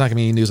 No, there's not going to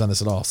be any news on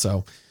this at all.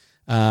 So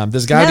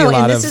there's got to be a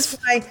lot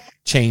of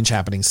change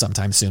happening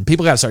sometime soon.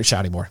 People got to start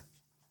shouting more.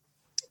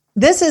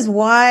 This is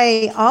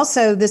why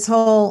also this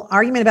whole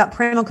argument about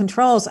parental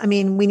controls. I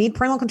mean, we need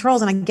parental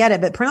controls and I get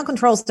it, but parental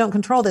controls don't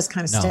control this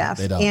kind of stuff.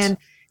 They don't. And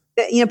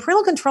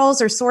parental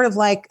controls are sort of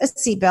like a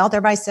seatbelt.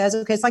 Everybody says,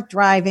 okay, it's like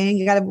driving.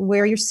 You got to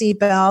wear your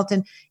seatbelt,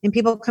 and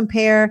people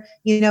compare,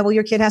 well,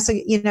 your kid has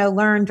to,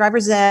 learn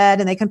driver's ed,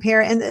 and they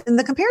compare, and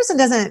the comparison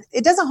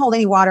doesn't hold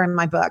any water in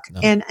my book.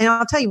 No. And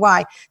I'll tell you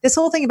why. This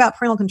whole thing about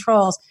parental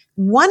controls,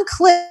 one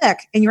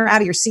click and you're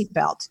out of your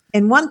seatbelt,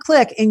 and one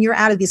click and you're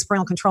out of these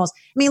parental controls.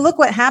 I mean, look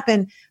what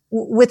happened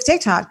with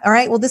TikTok. All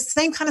right. Well, this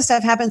same kind of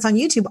stuff happens on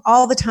YouTube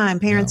all the time.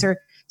 Parents are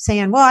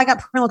saying, well, I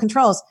got parental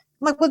controls.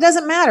 I'm like, well, it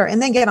doesn't matter. And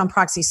then get on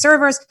proxy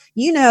servers.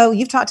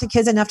 You've talked to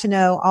kids enough to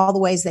know all the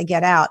ways they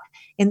get out.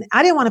 And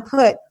I didn't want to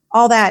put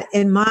all that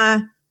in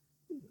my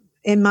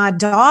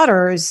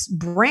daughter's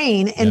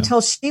brain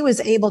until she was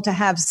able to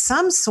have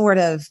some sort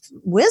of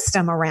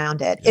wisdom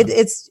around it. Yeah.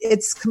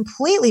 It's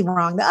completely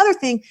wrong. The other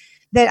thing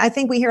that I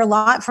think we hear a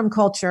lot from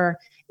culture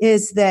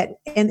is that,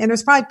 and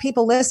there's probably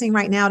people listening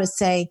right now to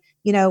say,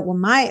 well,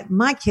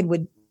 my kid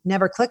would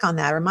never click on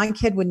that, or my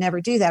kid would never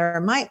do that,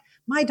 or my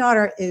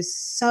daughter is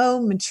so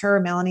mature,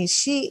 Melanie.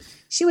 She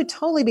would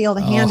totally be able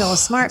to handle a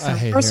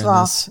smartphone. First of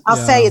all,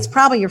 I'll say it's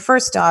probably your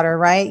first daughter,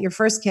 right? Your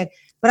first kid.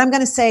 But I'm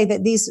going to say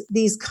that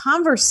these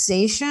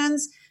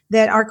conversations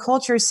that our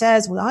culture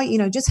says, well,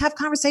 just have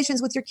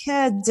conversations with your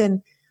kids.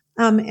 And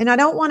I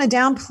don't want to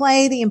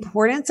downplay the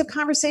importance of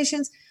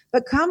conversations,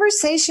 but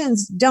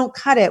conversations don't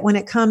cut it when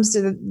it comes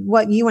to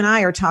what you and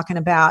I are talking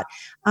about.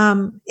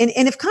 And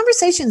if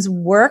conversations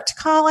worked,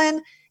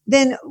 Colin,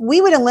 then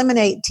we would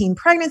eliminate teen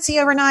pregnancy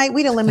overnight.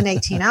 We'd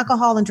eliminate teen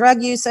alcohol and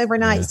drug use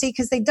overnight. Yeah. See,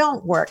 because they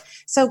don't work.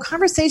 So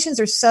conversations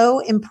are so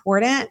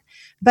important,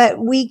 but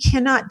we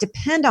cannot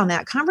depend on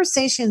that.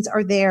 Conversations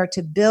are there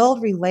to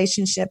build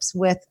relationships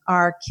with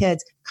our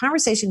kids.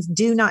 Conversations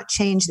do not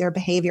change their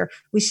behavior.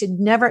 We should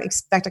never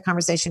expect a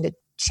conversation to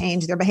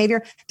change their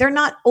behavior. They're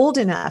not old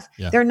enough.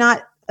 Yeah. They're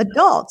not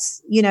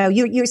adults.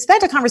 You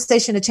expect a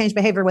conversation to change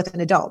behavior with an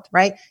adult,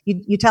 right?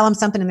 You tell them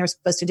something and they're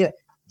supposed to do it.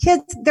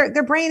 Kids,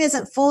 their brain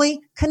isn't fully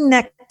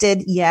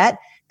connected yet.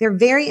 They're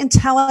very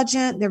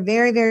intelligent. They're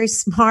very, very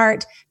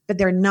smart, but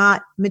they're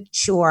not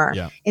mature.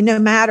 Yeah. And no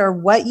matter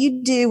what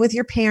you do with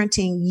your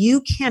parenting,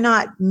 you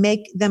cannot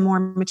make them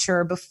more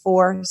mature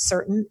before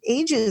certain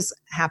ages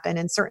happen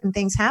and certain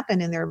things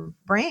happen in their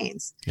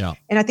brains. Yeah.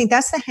 And I think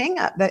that's the hang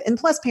up. And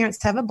plus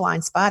parents have a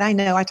blind spot. I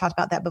know I talked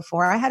about that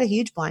before. I had a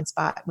huge blind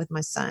spot with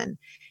my son.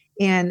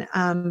 And,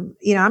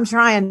 I'm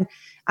trying,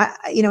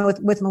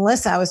 with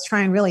Melissa, I was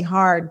trying really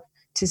hard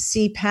to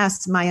see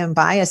past my own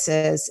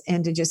biases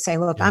and to just say,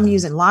 look, I'm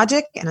using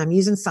logic and I'm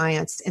using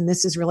science, and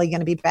this is really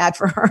going to be bad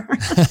for her.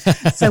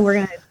 So we're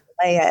going to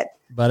delay it.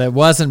 But it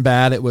wasn't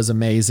bad. It was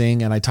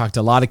amazing. And I talked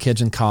to a lot of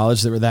kids in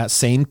college that were that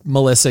same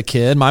Melissa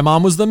kid. My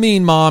mom was the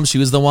mean mom. She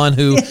was the one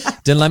who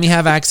didn't let me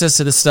have access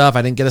to this stuff.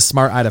 I didn't get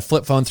I had a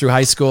flip phone through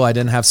high school. I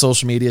didn't have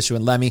social media. She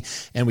wouldn't let me.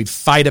 And we'd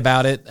fight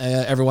about it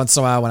every once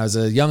in a while when I was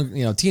a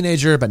young,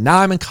 teenager. But now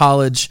I'm in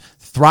college,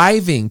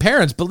 thriving.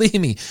 Parents, believe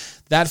me,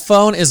 that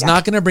phone is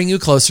not going to bring you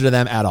closer to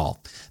them at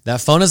all. That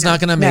phone is not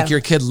going to make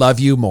your kid love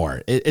you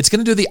more. It's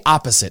going to do the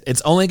opposite.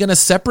 It's only going to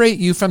separate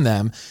you from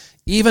them.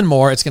 even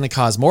more. It's going to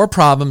cause more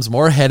problems,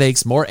 more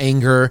headaches, more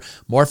anger,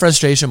 more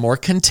frustration, more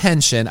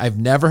contention. I've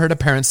never heard a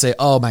parent say,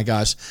 oh my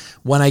gosh,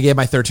 when I gave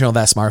my 13-year-old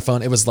that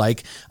smartphone, it was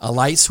like a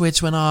light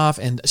switch went off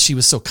and she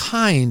was so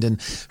kind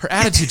and her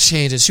attitude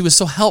changed and she was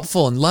so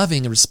helpful and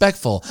loving and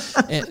respectful.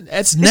 And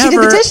it's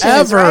never,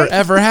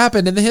 ever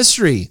happened in the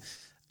history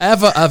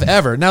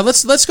ever. Now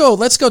let's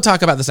go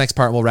talk about this next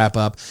part and we'll wrap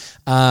up.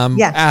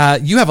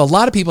 You have a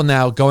lot of people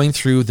now going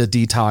through the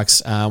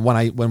detox.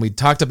 When we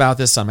talked about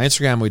this on my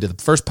Instagram, we did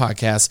the first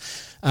podcast.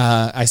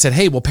 I said,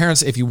 hey, well,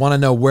 parents, if you want to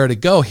know where to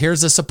go,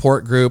 here's a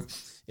support group.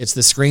 It's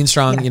the Screen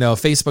Strong,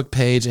 Facebook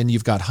page, and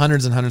you've got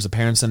hundreds and hundreds of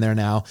parents in there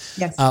now.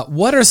 Yes.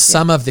 What are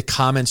some of the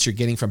comments you're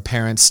getting from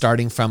parents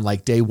starting from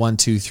like day 1,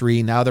 2,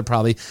 3? Now they're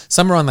probably,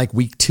 some are on like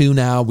week 2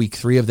 now, week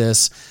 3 of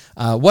this.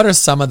 What are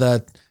some of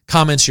the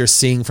comments you're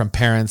seeing from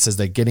parents as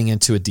they're getting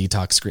into a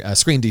detox,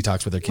 screen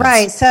detox with their kids?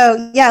 Right.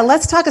 So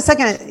let's talk a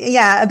second.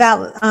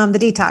 About the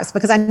detox,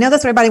 because I know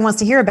that's what everybody wants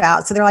to hear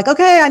about. So they're like,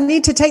 okay, I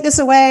need to take this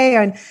away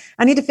and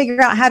I need to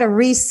figure out how to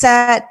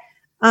reset.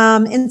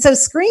 And so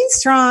Screen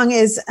Strong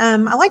is, I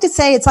like to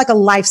say it's like a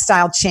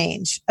lifestyle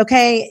change.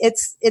 Okay.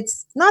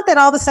 It's not that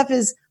all the stuff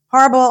is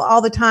horrible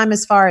all the time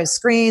as far as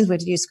screens. We have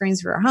to use screens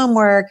for our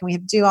homework and we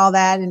have to do all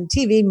that, and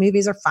TV,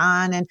 movies are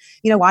fun, and,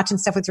 watching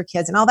stuff with your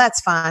kids and all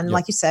that's fun. Yep.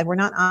 Like you said, we're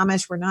not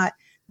Amish. We're not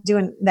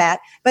doing that,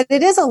 but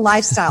it is a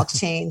lifestyle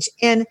change.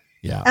 And,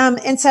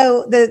 and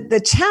so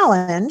the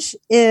challenge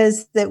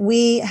is that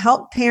we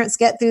help parents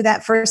get through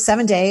that first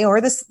 7 day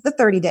or the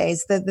 30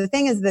 days. The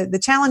thing is that the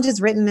challenge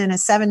is written in a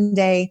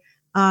 7-day,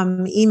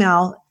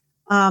 email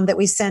that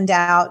we send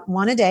out,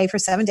 one a day for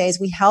 7 days.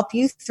 We help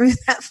you through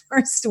that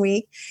first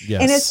week.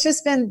 Yes. And it's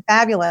just been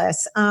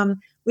fabulous.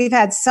 We've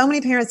had so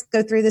many parents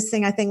go through this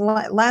thing. I think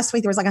last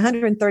week there was like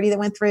 130 that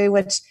went through,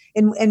 which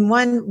in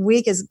 1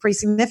 week is pretty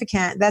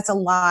significant. That's a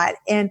lot.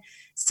 And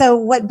so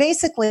what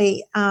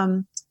basically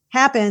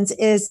happens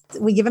is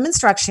we give them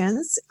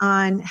instructions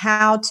on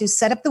how to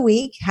set up the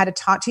week, how to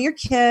talk to your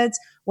kids,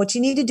 what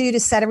you need to do to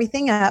set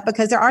everything up,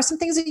 because there are some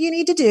things that you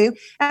need to do.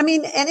 I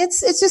mean, and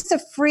it's just a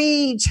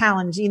free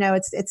challenge.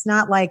 It's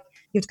not like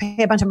you have to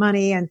pay a bunch of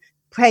money and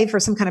pay for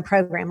some kind of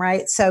program,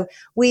 right? So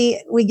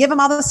we give them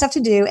all the stuff to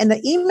do. And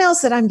the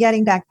emails that I'm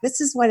getting back, this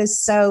is what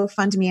is so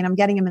fun to me. And I'm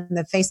getting them in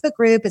the Facebook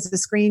group. It's the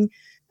Screen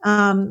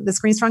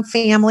Strong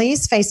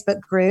Families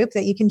Facebook group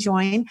that you can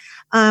join.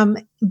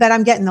 But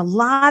I'm getting a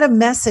lot of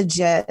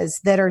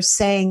messages that are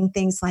saying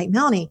things like,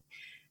 Melanie,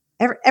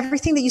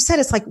 everything that you said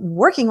is like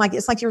working, like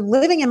it's like you're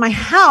living in my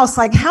house.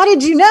 Like, how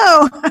did you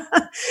know?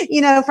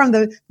 From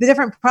the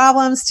different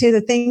problems to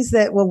the things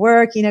that will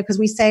work, because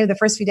we say the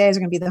first few days are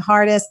going to be the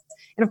hardest.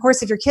 And of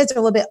course, if your kids are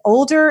a little bit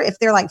older, if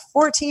they're like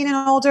 14 and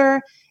older,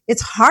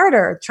 it's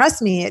harder.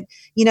 Trust me.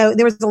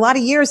 There was a lot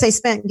of years they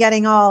spent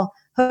getting all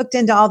hooked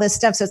into all this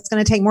stuff. So it's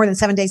going to take more than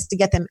 7 days to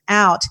get them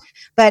out.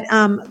 But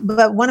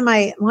one of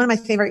my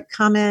favorite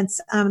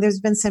comments, there's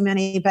been so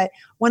many, but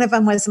one of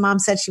them was the mom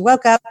said she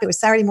woke up, it was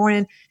Saturday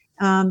morning.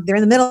 They're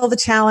in the middle of the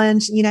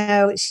challenge.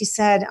 She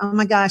said, oh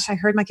my gosh, I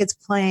heard my kids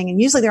playing, and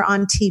usually they're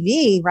on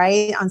TV,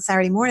 right, on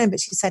Saturday morning.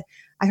 But she said,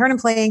 I heard them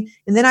playing.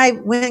 And then I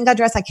went and got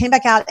dressed. I came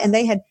back out and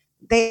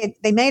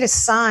they made a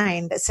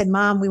sign that said,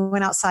 Mom, we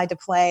went outside to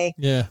play.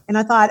 Yeah. And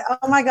I thought,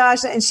 oh my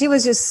gosh. And she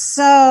was just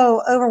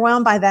so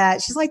overwhelmed by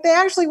that. She's like, they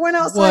actually went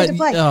outside to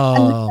play.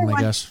 Oh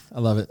my gosh. I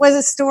love it. Was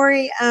a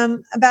story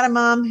about a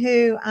mom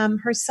who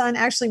her son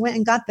actually went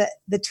and got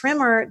the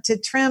trimmer to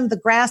trim the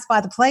grass by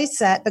the play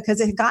set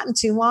because it had gotten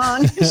too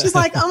long. She's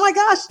like, oh my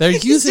gosh. They're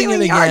using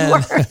it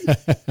again.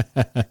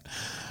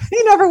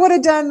 He never would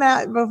have done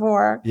that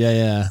before.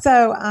 Yeah.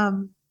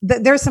 So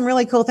there's some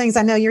really cool things.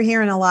 I know you're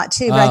hearing a lot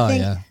too,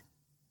 but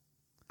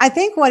I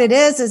think what it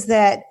is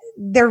that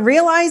they're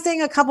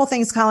realizing a couple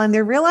things, Colin.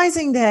 They're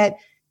realizing that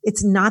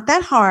it's not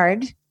that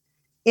hard.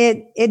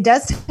 It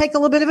does take a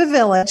little bit of a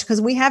village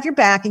because we have your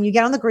back, and you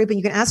get on the group and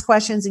you can ask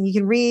questions and you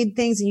can read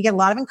things and you get a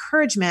lot of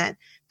encouragement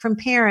from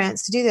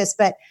parents to do this.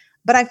 But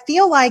I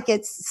feel like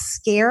it's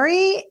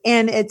scary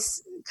and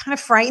it's kind of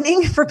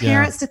frightening for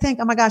parents to think,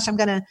 oh my gosh, I'm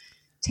going to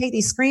take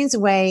these screens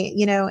away,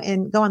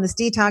 and go on this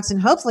detox,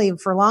 and hopefully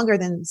for longer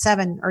than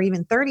 7 or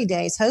even 30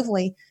 days,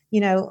 hopefully,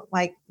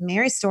 like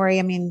Mary's story.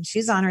 I mean,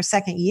 she's on her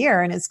 2nd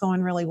year and it's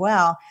going really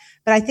well,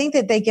 but I think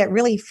that they get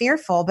really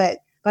fearful. But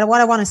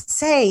what I want to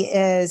say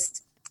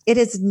is it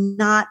is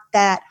not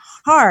that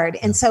hard.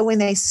 And so when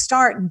they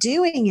start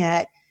doing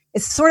it,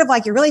 it's sort of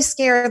like you're really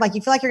scared, like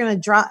you feel like you're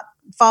going to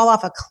fall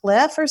off a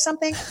cliff or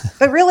something,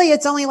 but really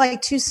it's only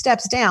like 2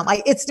 steps down.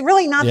 Like it's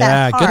really not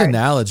that hard. Yeah, good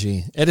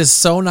analogy. It is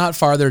so not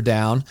farther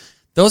down.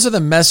 Those are the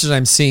messages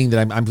I'm seeing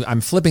that I'm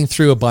flipping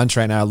through a bunch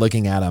right now,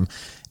 looking at them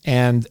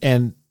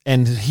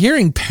and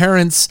hearing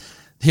parents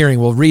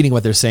reading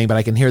what they're saying, but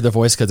I can hear their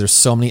voice because there's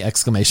so many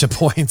exclamation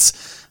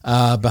points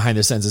behind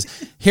their sentences.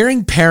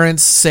 Hearing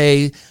parents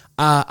say,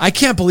 I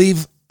can't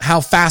believe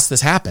how fast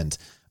this happened.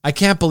 I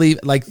can't believe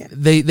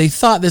they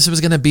thought this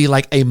was going to be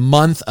like a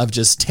month of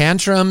just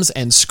tantrums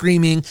and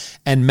screaming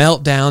and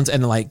meltdowns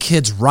and like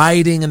kids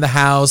rioting in the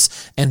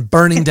house and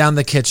burning down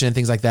the kitchen and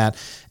things like that.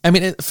 I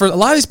mean, for a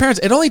lot of these parents,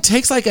 it only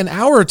takes like an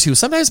hour or two,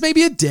 sometimes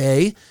maybe a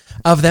day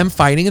of them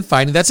fighting and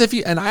fighting. That's if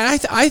you, and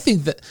I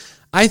think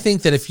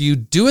that if you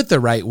do it the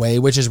right way,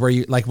 which is where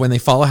you, like when they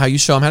follow how you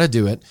show them how to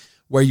do it,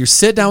 where you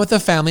sit down with the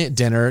family at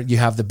dinner, you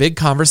have the big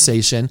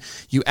conversation,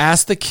 you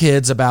ask the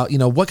kids about,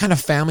 what kind of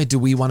family do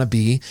we want to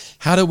be?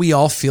 How do we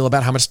all feel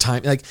about how much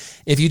time? Like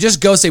if you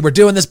just go say, we're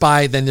doing this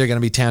by, then they're going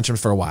to be tantrums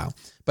for a while.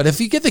 But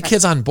if you get the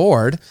kids on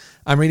board,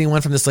 I'm reading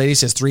one from this lady,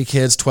 she has 3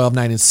 kids, 12,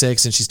 9, and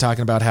 6. And she's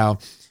talking about how,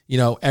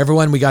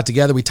 everyone, we got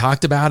together, we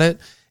talked about it.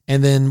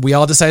 And then we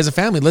all decided as a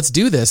family, let's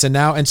do this.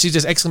 And she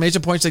just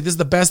exclamation points like, this is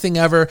the best thing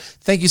ever.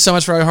 Thank you so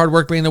much for all your hard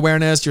work bringing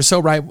awareness. You're so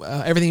right.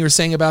 Everything you were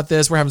saying about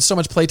this, we're having so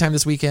much playtime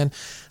this weekend.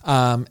 We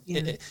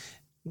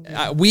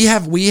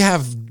have,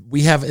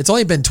 it's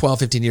only been 12,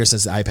 15 years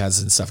since the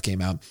iPads and stuff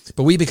came out,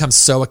 but we become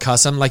so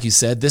accustomed, like you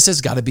said, this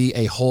has got to be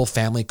a whole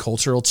family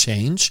cultural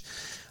change.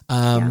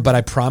 But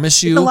I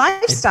promise you, it's a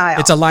lifestyle.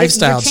 It's a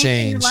lifestyle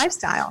change. Your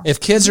lifestyle. If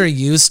kids are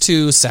used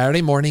to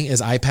Saturday morning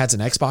is iPads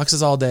and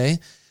Xboxes all day,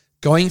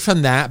 going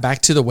from that back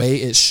to the way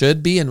it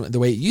should be and the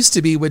way it used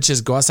to be, which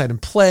is go outside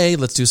and play.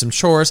 Let's do some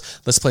chores.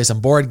 Let's play some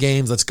board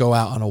games. Let's go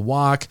out on a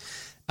walk.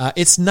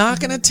 It's not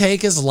going to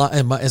take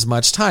as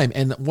much time.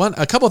 And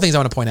a couple of things I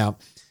want to point out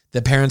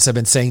that parents have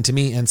been saying to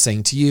me and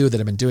saying to you that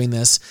have been doing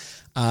this.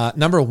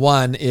 Number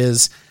one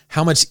is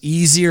how much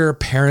easier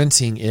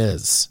parenting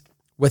is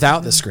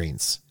without the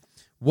screens.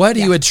 What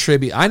do you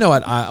attribute? I know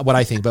what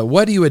I think, but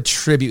what do you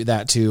attribute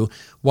that to?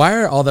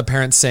 Why are all the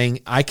parents saying,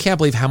 I can't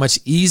believe how much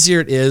easier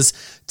it is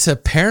to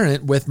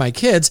parent with my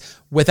kids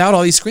without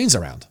all these screens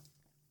around?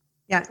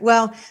 Yeah.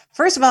 Well,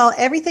 first of all,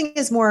 everything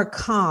is more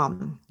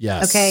calm.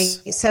 Yes. Okay.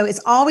 So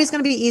it's always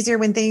going to be easier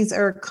when things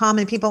are calm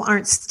and people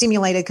aren't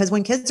stimulated, because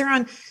when kids are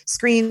on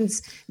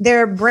screens,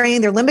 their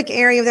limbic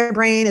area of their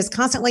brain is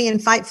constantly in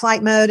fight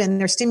flight mode, and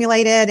they're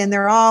stimulated and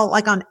they're all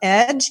like on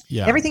edge.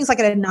 Yeah. Everything's like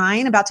at a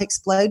 9 about to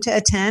explode to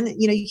a 10.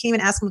 You can't even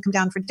ask them to come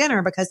down for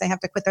dinner because they have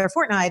to quit their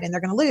Fortnite and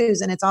they're going to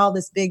lose. And it's all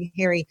this big,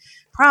 hairy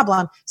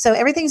problem. So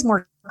everything's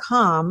more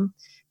calm.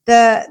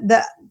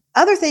 The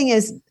other thing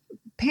is,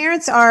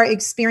 parents are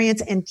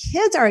experiencing and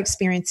kids are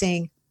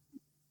experiencing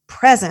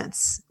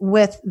presence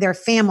with their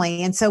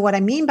family. And so what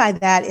I mean by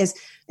that is,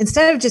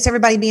 instead of just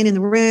everybody being in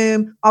the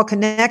room, all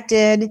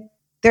connected,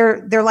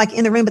 they're like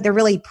in the room, but they're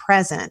really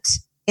present.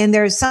 And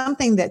there's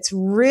something that's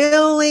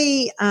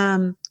really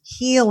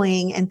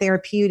healing and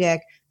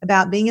therapeutic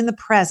about being in the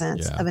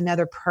presence of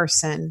another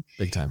person.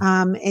 Big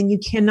time. And you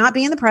cannot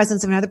be in the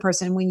presence of another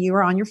person when you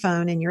are on your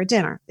phone and you're at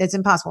dinner. It's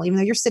impossible. Even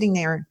though you're sitting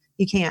there,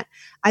 you can't.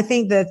 I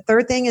think the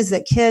third thing is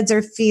that kids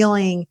are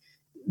feeling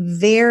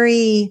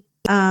very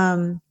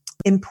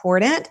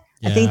important.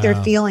 Yeah. I think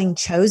they're feeling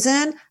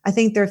chosen. I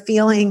think they're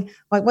feeling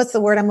like, what's the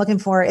word I'm looking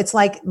for? It's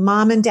like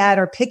mom and dad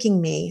are picking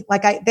me.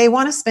 Like they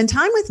want to spend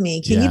time with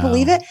me. Can you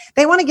believe it?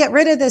 They want to get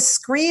rid of this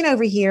screen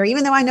over here,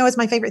 even though I know it's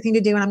my favorite thing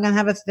to do and I'm going to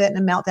have a fit and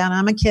a meltdown.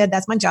 I'm a kid.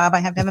 That's my job. I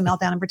have to have a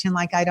meltdown and pretend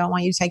like I don't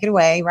want you to take it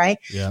away. Right.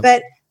 Yep.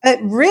 But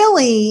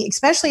really,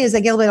 especially as they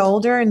get a little bit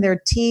older in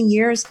their teen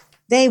years,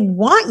 they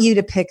want you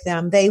to pick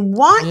them. They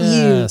want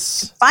you to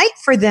fight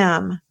for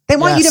them. They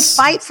want you to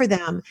fight for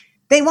them.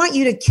 They want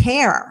you to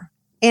care.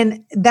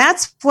 And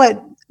that's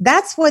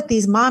what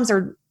these moms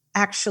are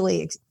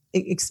actually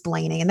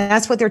explaining. And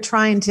that's what they're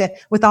trying to,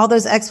 with all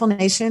those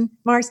explanation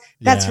marks,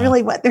 that's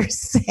really what they're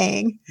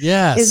saying.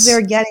 Yes. Is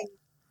they're getting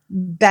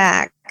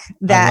back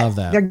that. I love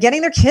that. They're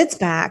getting their kids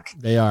back.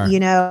 They are.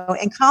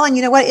 And Colin,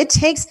 you know what?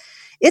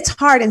 It's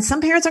hard. And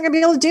some parents aren't going to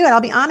be able to do it. I'll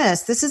be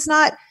honest. This is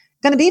not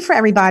going to be for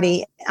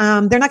everybody. They're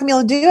not going to be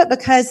able to do it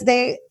because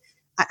I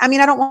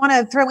don't want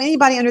to throw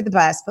anybody under the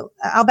bus, but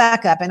I'll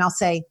back up and I'll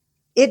say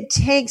it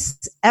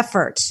takes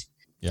effort.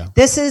 Yeah.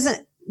 At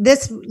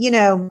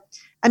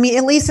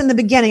least in the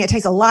beginning, it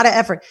takes a lot of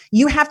effort.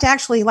 You have to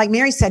actually, like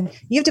Mary said,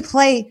 you have to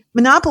play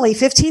Monopoly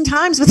 15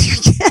 times with your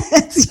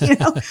kids,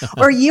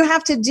 or you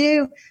have to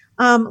do,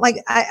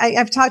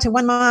 I've talked to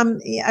one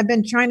mom, I've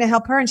been trying to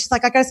help her, and she's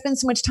like, I got to spend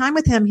so much time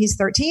with him. He's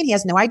 13. He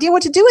has no idea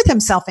what to do with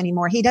himself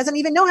anymore. He doesn't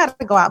even know how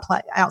to go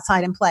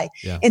outside and play.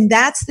 Yeah. And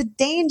that's the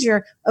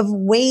danger of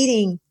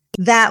waiting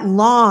that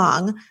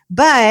long.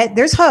 But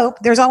there's hope.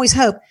 There's always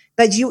hope.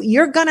 But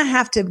you're going to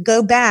have to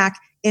go back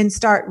and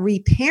start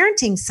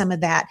reparenting some of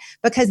that,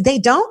 because they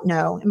don't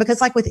know. And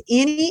because, like with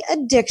any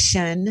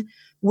addiction,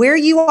 where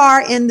you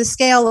are in the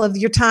scale of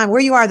your time, where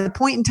you are, the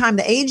point in time,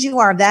 the age you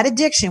are of that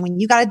addiction, when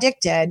you got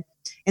addicted,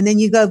 and then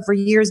you go for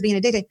years being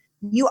addicted,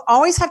 you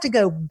always have to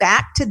go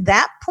back to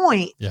that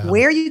point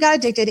where you got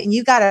addicted, and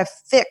you got to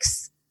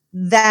fix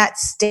that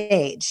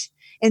stage.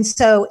 And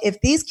so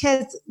if these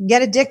kids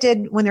get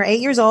addicted when they're 8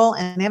 years old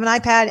and they have an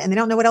iPad and they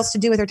don't know what else to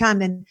do with their time,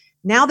 then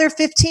now they're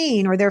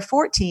 15 or they're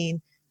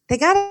 14, they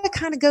got to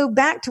kind of go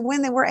back to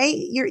when they were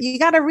 8. You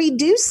got to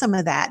redo some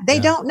of that. They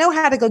don't know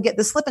how to go get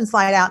the slip and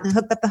slide out and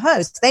hook up the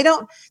hose. They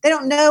don't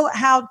know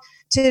how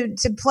to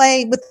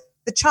play with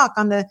the chalk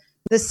on the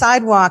the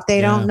sidewalk.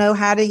 They don't know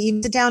how to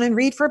even sit down and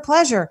read for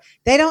pleasure.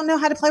 They don't know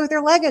how to play with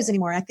their Legos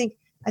anymore. I think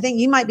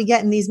you might be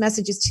getting these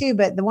messages too,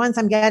 but the ones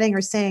I'm getting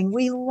are saying,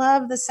 we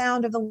love the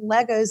sound of the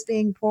Legos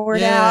being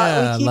poured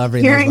out. We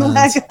keep hearing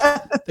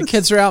Legos. The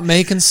kids are out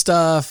making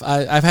stuff.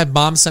 I've had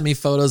moms send me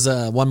photos.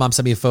 One mom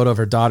sent me a photo of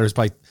her daughter's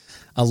like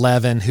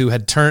 11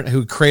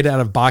 who created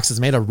out of boxes,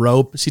 made a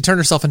rope. She turned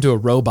herself into a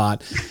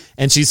robot,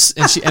 and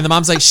the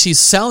mom's like, she's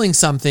selling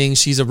something.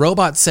 She's a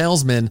robot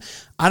salesman.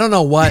 I don't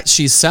know what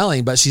she's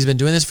selling, but she's been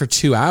doing this for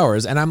 2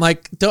 hours. And I'm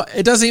like,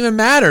 it doesn't even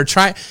matter.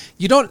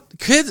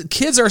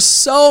 Kids are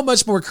so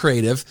much more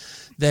creative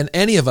than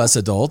any of us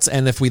adults.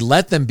 And if we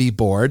let them be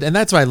bored, and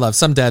that's what I love.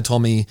 Some dad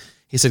told me,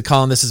 he said,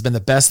 Colin, this has been the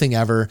best thing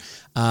ever.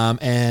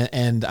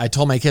 And I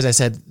told my kids, I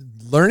said,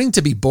 learning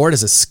to be bored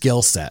is a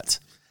skill set.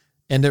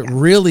 And it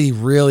really,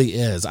 really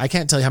is. I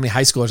can't tell you how many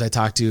high schoolers I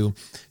talk to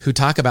who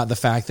talk about the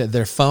fact that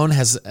their phone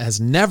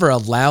has never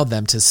allowed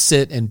them to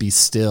sit and be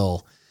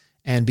still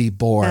and be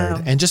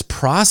bored and just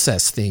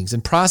process things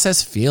and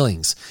process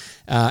feelings.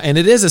 And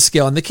it is a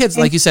skill. And the kids,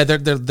 like you said,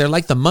 they're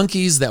like the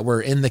monkeys that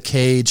were in the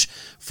cage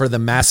for the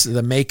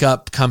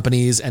makeup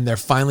companies, and they're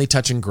finally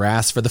touching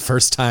grass for the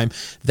first time.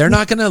 They're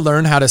not going to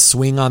learn how to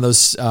swing on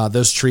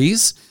those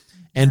trees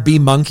and be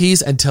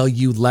monkeys until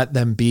you let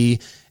them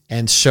be,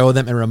 and show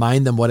them and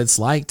remind them what it's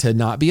like to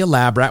not be a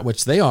lab rat,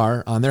 which they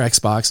are on their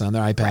Xbox and on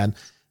their iPad,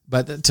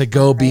 but to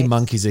go be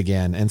monkeys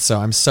again. And so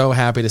I'm so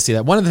happy to see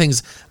that. One of the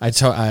things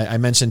I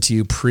mentioned to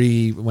you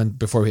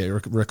before we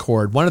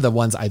record, one of the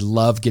ones I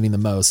love getting the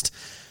most,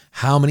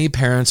 how many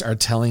parents are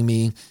telling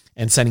me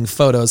and sending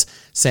photos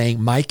saying,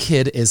 my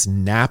kid is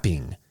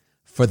napping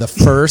for the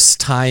first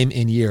time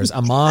in years.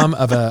 A mom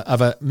of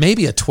a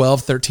maybe a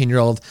 12,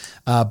 13-year-old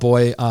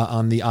boy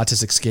on the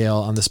autistic scale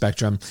on the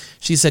spectrum.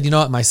 She said, you know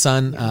what, my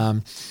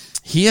son,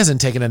 he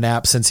hasn't taken a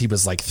nap since he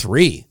was like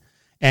 3.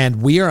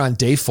 And we are on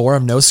day 4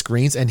 of no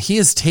screens, and he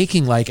is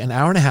taking like an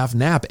hour and a half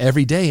nap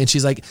every day. And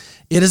she's like,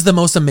 it is the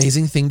most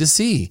amazing thing to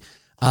see.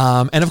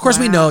 And of course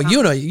we know,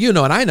 you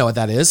know, and I know what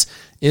that is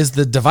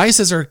the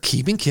devices are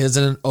keeping kids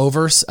in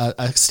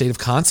a state of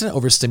constant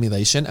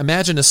overstimulation.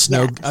 Imagine a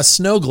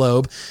snow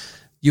globe.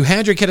 You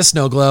hand your kid a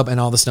snow globe and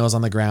all the snow is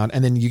on the ground,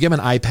 and then you give him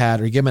an iPad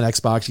or you give him an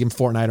Xbox, you give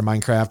him Fortnite or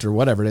Minecraft or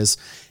whatever it is,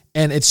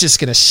 and it's just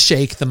going to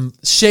shake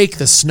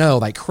the snow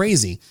like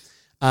crazy.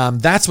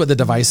 That's what the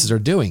devices are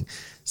doing.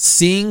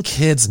 Seeing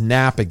kids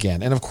nap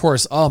again. And of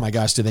course, oh my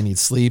gosh, do they need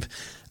sleep?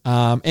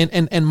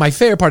 And my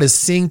favorite part is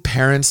seeing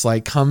parents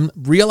like come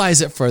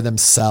realize it for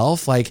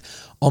themselves. Like,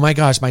 oh my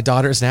gosh, my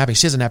daughter is napping.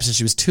 She hasn't napped since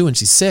she was 2 and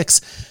she's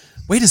 6.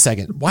 Wait a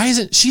second. Why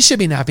isn't she should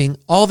be napping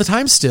all the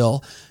time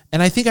still?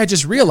 And I think I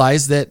just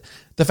realized that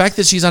the fact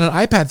that she's on an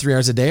iPad 3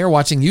 hours a day or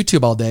watching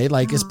YouTube all day,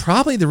 like, is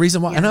probably the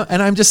reason why. Yeah.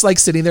 And I'm just like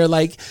sitting there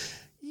like,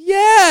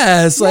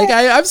 yes, like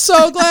I'm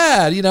so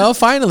glad, you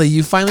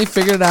finally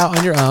figured it out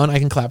on your own. I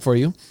can clap for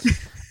you.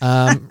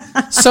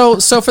 So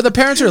for the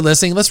parents who are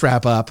listening, let's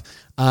wrap up.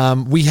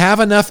 We have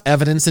enough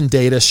evidence and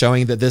data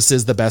showing that this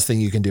is the best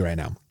thing you can do right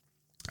now.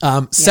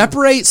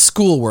 Separate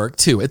schoolwork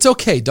too. It's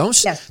okay. Don't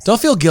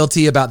feel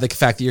guilty about the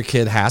fact that your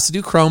kid has to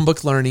do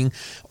Chromebook learning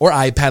or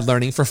iPad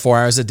learning for 4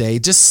 hours a day.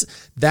 Just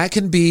that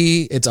can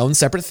be its own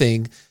separate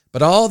thing,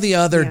 but all the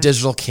other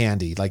digital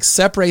candy, like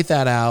separate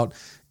that out.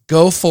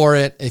 Go for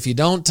it. If you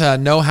don't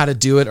know how to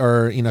do it,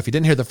 or if you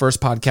didn't hear the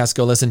first podcast,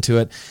 go listen to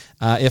it.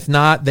 If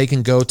not, they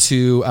can go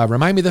to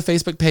remind me the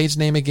Facebook page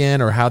name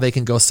again, or how they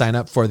can go sign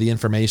up for the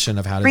information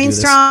of how to do this.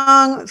 Screen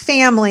Strong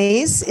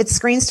Families. It's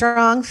Screen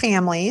Strong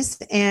Families,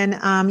 and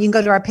you can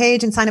go to our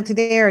page and sign up through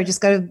there, or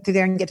just go through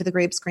there and get to the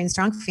group Screen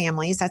Strong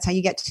Families. That's how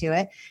you get to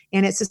it.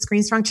 And it's a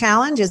Screen Strong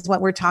challenge, is what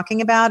we're talking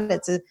about. We're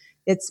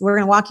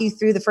going to walk you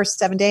through the first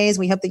 7 days.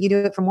 We hope that you do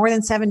it for more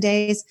than 7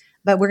 days.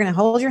 But we're going to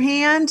hold your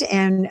hand,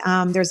 and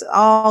there's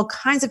all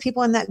kinds of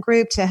people in that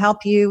group to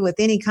help you with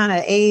any kind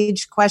of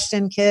age,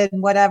 question, kid,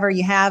 whatever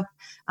you have.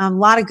 A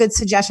lot of good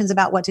suggestions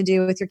about what to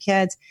do with your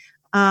kids.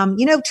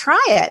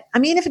 Try it. I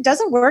mean, if it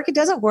doesn't work, it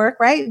doesn't work,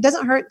 right? It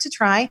doesn't hurt to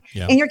try.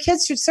 Yeah. And your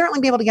kids should certainly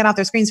be able to get off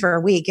their screens for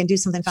a week and do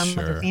something fun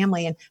with their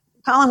family. And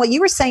Colin, what you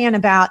were saying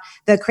about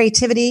the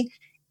creativity,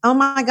 oh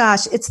my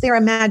gosh, it's their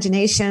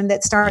imagination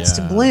that starts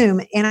to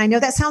bloom. And I know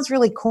that sounds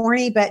really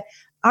corny, but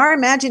our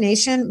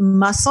imagination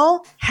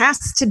muscle has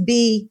to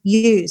be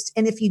used.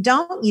 And if you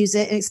don't use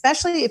it, and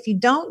especially if you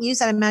don't use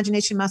that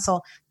imagination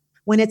muscle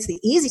when it's the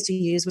easiest to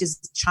use, which is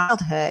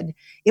childhood,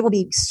 it will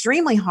be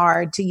extremely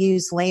hard to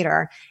use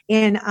later.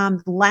 And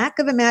lack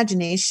of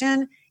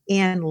imagination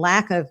and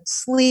lack of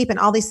sleep and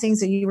all these things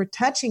that you were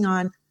touching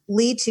on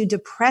lead to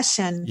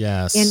depression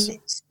and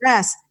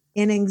stress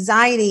and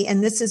anxiety.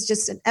 And this is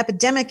just an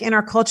epidemic in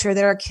our culture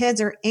that our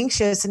kids are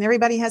anxious, and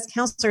everybody has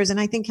counselors. And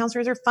I think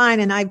counselors are fine,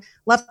 and I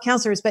love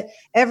counselors, but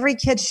every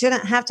kid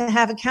shouldn't have to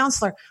have a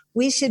counselor.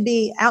 We should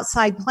be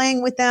outside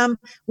playing with them.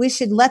 We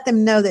should let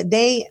them know that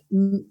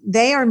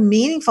they are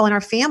meaningful in our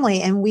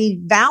family, and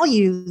we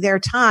value their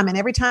time. And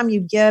every time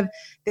you give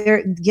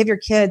your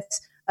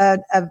kids a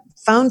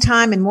phone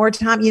time and more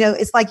time,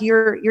 it's like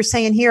you're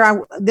saying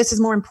here, this is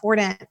more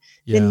important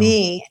than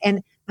me.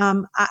 And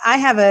I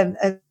have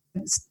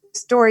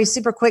story,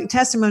 super quick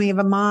testimony of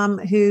a mom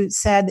who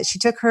said that she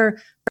took her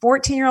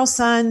 14-year-old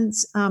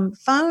son's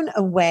phone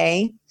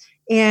away,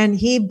 and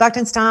he bucked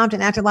and stomped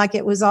and acted like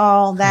it was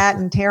all that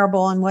and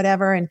terrible and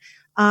whatever. And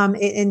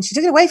she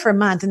took it away for a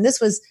month. And this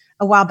was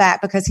a while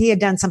back because he had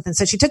done something.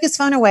 So she took his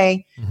phone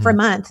away for a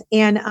month.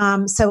 And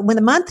so when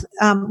the month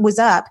was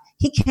up,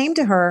 he came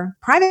to her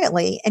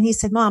privately and he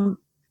said, "Mom,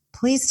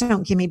 please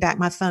don't give me back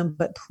my phone,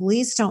 but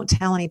please don't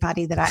tell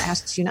anybody that I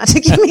asked you not to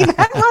give me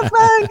back my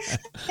phone."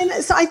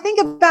 And so I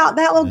think about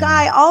that little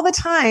guy all the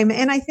time.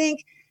 And I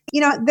think,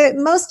 that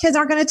most kids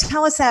aren't going to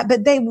tell us that,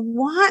 but they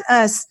want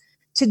us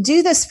to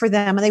do this for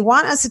them. And they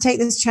want us to take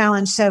this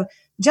challenge. So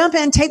jump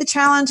in, take the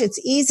challenge. It's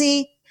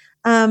easy.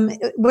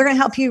 We're going to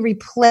help you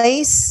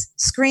replace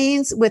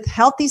screens with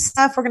healthy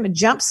stuff. We're going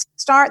to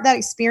jumpstart that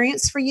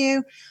experience for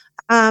you.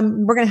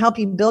 We're going to help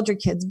you build your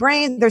kid's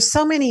brain. There's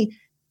so many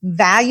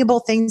valuable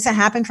things that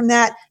happen from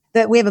that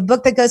we have a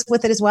book that goes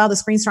with it as well, the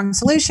Screen Strong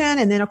Solution.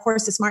 And then of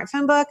course the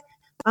smartphone book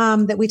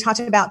that we talked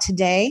about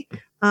today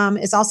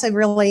is also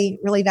really,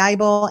 really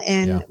valuable.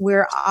 And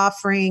we're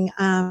offering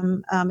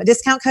a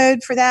discount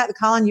code for that.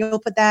 Colin, you'll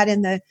put that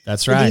in the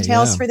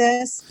details for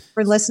this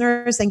for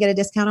listeners and get a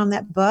discount on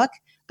that book.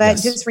 But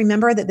just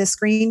remember that the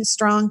Screen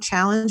Strong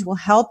Challenge will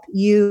help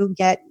you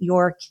get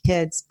your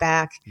kids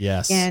back.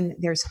 Yes. And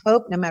there's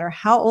hope no matter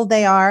how old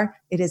they are.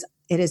 It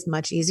is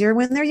much easier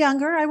when they're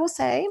younger, I will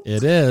say.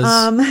 It is.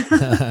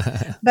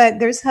 But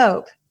there's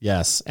hope.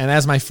 Yes. And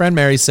as my friend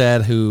Mary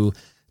said, who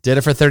did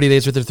it for 30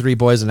 days with her 3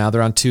 boys, and now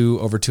they're on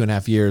over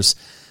 2.5 years.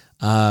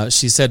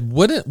 She said,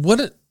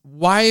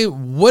 why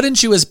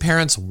wouldn't you as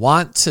parents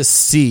want to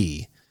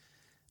see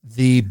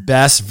the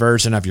best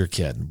version of your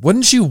kid?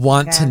 Wouldn't you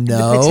want to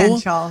know?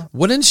 Potential.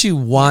 Wouldn't you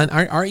want,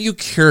 aren't you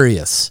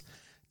curious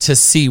to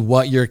see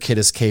what your kid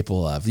is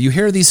capable of? You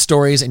hear these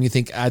stories and you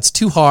think it's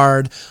too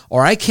hard,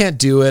 or I can't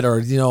do it,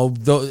 or,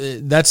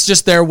 that's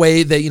just their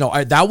way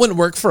that, that wouldn't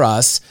work for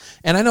us.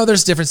 And I know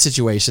there's different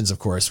situations, of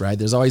course, right?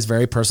 There's always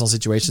very personal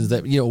situations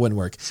that, wouldn't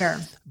work. Sure.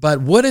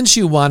 But wouldn't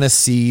you want to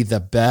see the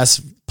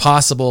best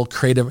possible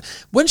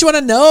creative? Wouldn't you want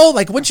to know?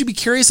 Wouldn't you be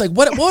curious?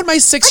 What would my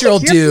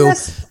 6-year-old do?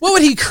 What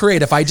would he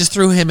create if I just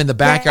threw him in the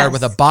backyard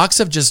with a box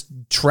of just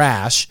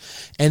trash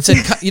and said,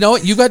 "You know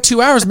what? You got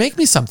 2 hours. Make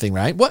me something,"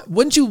 right?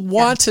 Wouldn't you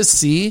want to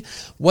see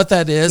what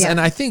that is? Yeah.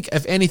 And I think,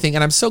 if anything,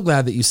 and I'm so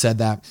glad that you said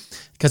that,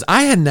 because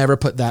I had never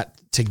put that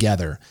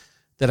together.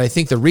 That I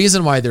think the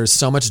reason why there's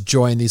so much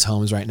joy in these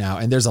homes right now,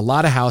 and there's a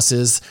lot of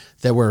houses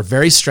that were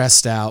very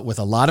stressed out with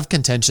a lot of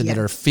contention that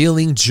are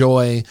feeling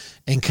joy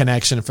and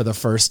connection for the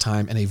first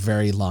time in a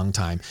very long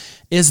time,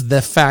 is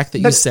the fact that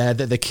you said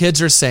that the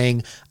kids are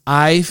saying,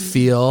 "I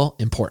feel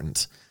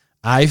important.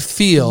 I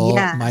feel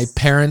my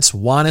parents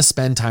want to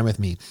spend time with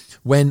me."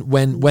 When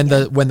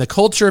the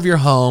culture of your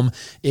home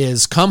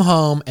is come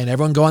home and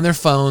everyone go on their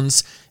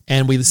phones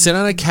and we sit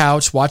on a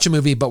couch, watch a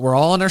movie, but we're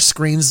all on our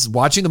screens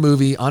watching a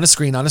movie on a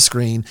screen.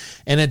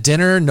 And at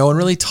dinner, no one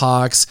really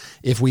talks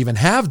if we even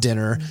have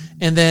dinner.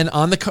 And then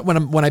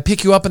when I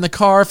pick you up in the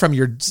car from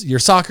your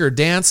soccer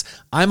dance,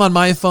 I'm on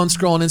my phone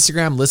scrolling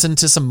Instagram, listening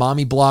to some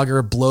mommy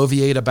blogger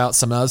bloviate about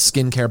some other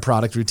skincare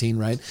product routine,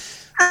 right?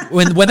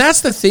 When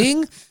that's the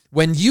thing,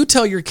 when you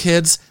tell your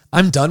kids,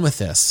 "I'm done with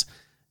this."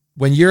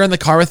 When you're in the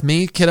car with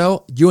me,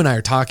 kiddo, you and I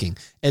are talking.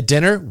 At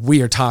dinner,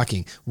 we are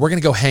talking. We're going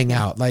to go hang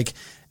out.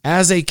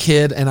 As a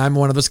kid, and I'm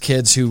one of those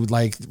kids who,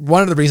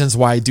 one of the reasons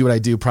why I do what I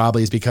do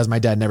probably is because my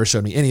dad never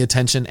showed me any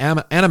attention.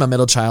 And I'm a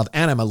middle child,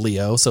 and I'm a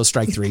Leo, so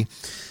strike 3.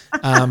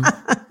 But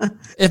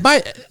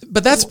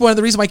that's one of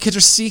the reasons why kids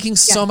are seeking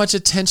so much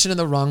attention in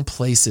the wrong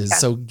places. Yeah.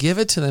 So give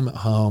it to them at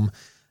home.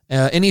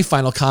 Any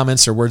final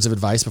comments or words of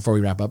advice before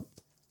we wrap up?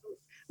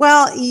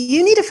 Well,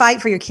 you need to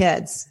fight for your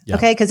kids,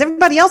 okay? Because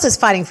everybody else is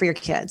fighting for your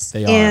kids.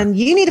 They are. And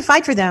you need to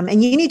fight for them,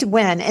 and you need to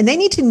win. And they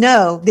need to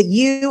know that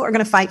you are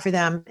going to fight for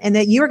them and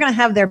that you are going to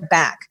have their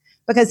back,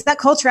 because that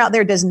culture out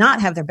there does not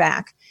have their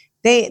back.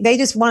 They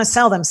just want to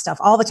sell them stuff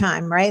all the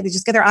time, right? They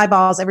just get their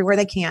eyeballs everywhere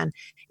they can.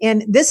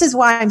 And this is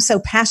why I'm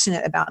so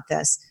passionate about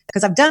this,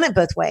 because I've done it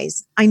both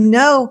ways. I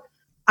know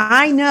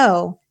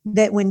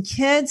that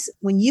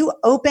when you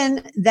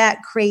open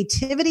that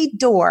creativity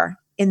door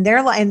in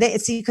their life, and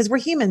because we're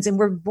humans and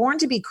we're born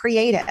to be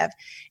creative.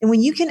 And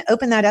when you can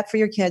open that up for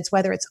your kids,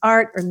 whether it's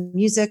art or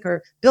music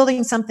or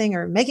building something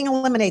or making a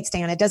lemonade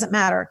stand, it doesn't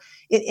matter.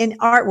 In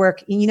artwork,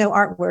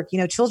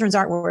 children's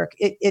artwork,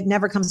 it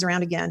never comes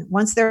around again.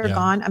 Once they're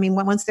gone,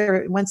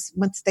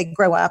 once they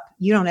grow up,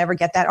 you don't ever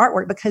get that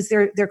artwork, because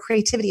their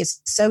creativity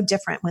is so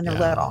different when they're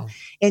little.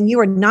 And you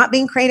are not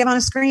being creative on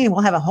a screen. And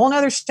we'll have a whole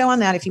nother show on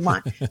that if you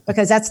want,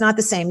 because that's not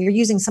the same. You're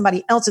using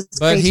somebody else's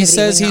creativity. But he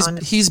says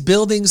he's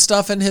building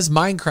stuff in his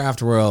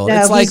Minecraft world. No,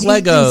 it's like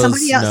Legos.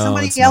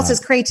 Somebody else's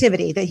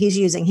creativity that he's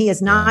using. He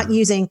is not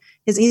using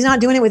he's not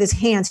doing it with his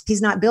hands.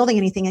 He's not building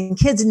anything. And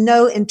kids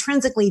know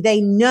intrinsically,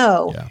 they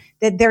know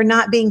that they're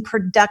not being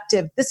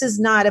productive. This is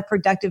not a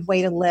productive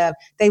way to live.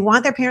 They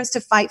want their parents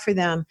to fight for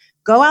them.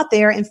 Go out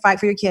there and fight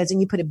for your kids.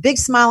 And you put a big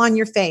smile on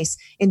your face,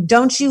 and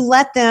don't you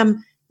let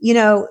them,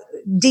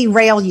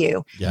 derail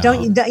you. Yeah.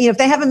 Don't if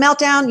they have a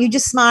meltdown, you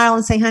just smile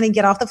and say, honey,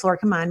 get off the floor.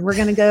 Come on. We're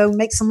going to go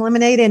make some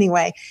lemonade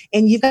anyway.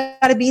 And you've got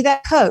to be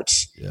that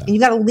coach, and you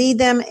got to lead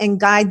them and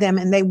guide them,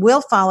 and they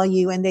will follow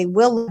you and they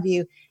will love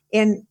you.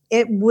 And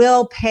it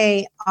will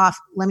pay off,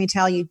 let me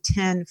tell you,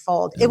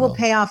 tenfold. It will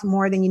pay off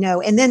more than you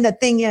know. And then the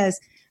thing is,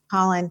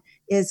 Colin,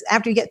 is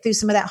after you get through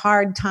some of that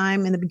hard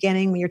time in the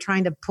beginning when you're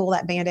trying to pull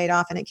that Band-Aid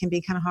off, and it can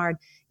be kind of hard,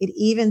 it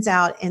evens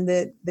out, and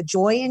the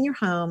joy in your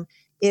home,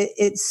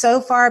 it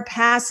so far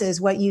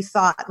passes what you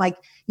thought. Like,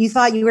 you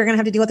thought you were going to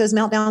have to deal with those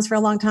meltdowns for a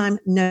long time.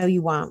 No,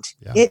 you won't.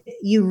 Yeah.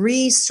 You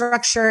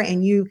restructure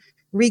and you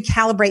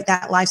recalibrate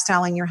that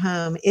lifestyle in your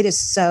home. It is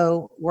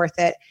so worth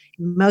it.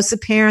 Most of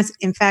the parents,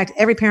 in fact,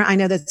 every parent I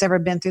know that's ever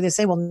been through this,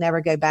 they will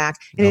never go back.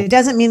 And it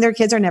doesn't mean their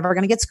kids are never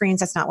going to get screens.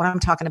 That's not what I'm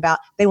talking about.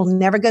 They will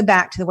never go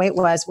back to the way it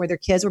was, where their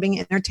kids were being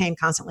entertained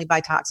constantly by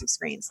toxic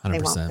screens. 100%. They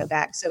won't go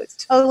back. So it's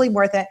totally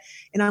worth it.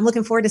 And I'm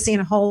looking forward to seeing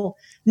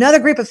another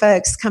group of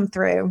folks come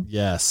through.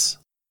 Yes.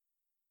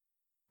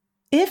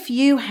 If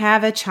you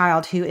have a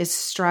child who is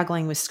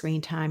struggling with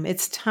screen time,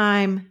 it's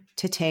time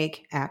to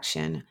take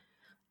action.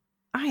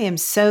 I am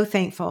so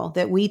thankful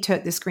that we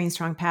took the Screen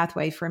Strong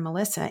pathway for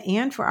Melissa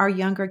and for our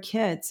younger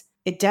kids.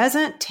 It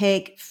doesn't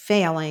take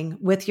failing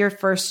with your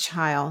first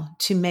child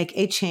to make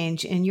a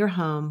change in your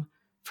home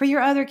for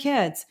your other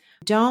kids.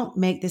 Don't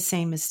make the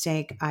same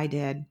mistake I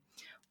did.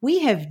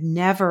 We have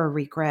never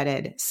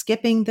regretted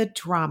skipping the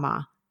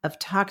drama of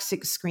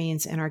toxic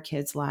screens in our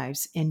kids'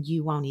 lives, and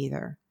you won't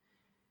either.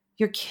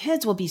 Your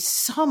kids will be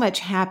so much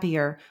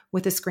happier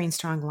with a Screen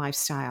Strong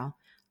lifestyle.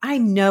 I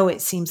know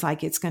it seems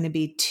like it's going to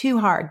be too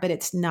hard, but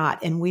it's not,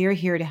 and we're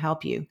here to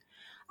help you.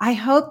 I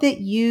hope that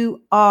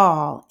you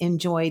all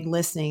enjoyed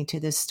listening to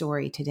this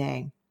story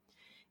today.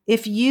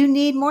 If you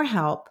need more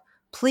help,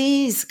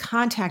 please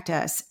contact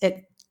us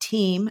at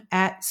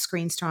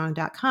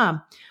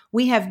team@screenstrong.com.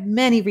 We have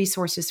many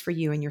resources for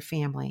you and your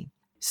family.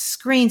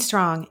 Screen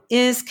Strong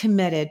is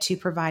committed to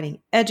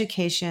providing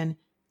education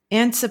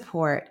and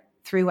support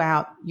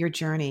throughout your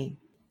journey.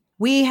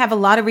 We have a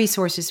lot of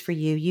resources for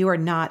you. You are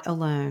not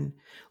alone.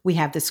 We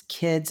have this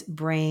Kids,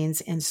 Brains,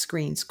 and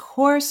Screens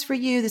course for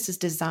you. This is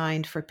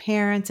designed for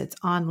parents. It's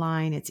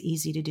online. It's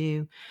easy to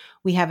do.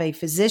 We have a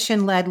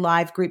physician-led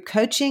live group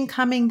coaching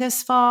coming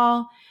this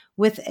fall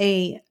with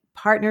a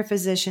partner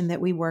physician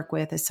that we work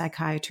with, a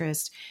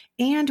psychiatrist.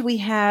 And we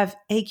have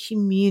a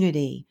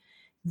community.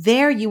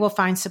 There you will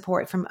find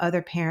support from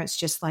other parents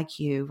just like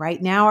you.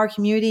 Right now, our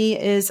community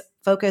is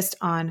focused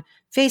on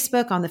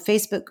Facebook, on the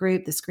Facebook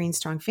group, the Screen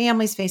Strong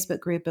Families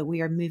Facebook group, but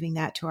we are moving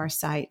that to our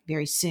site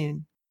very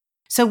soon.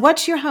 So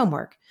what's your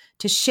homework?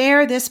 To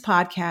share this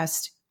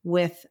podcast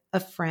with a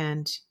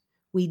friend.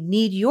 We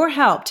need your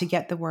help to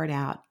get the word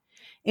out.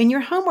 And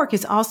your homework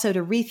is also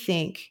to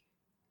rethink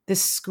the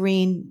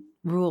screen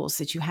rules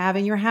that you have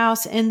in your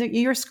house and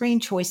your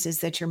screen choices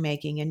that you're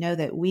making, and know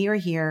that we are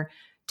here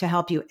to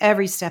help you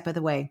every step of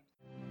the way.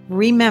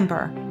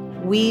 Remember,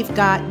 we've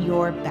got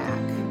your back,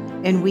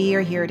 and we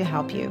are here to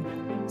help you.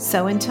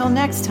 So until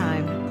next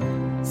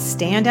time,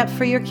 stand up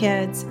for your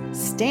kids,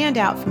 stand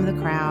out from the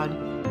crowd,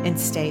 and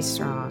stay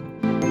strong.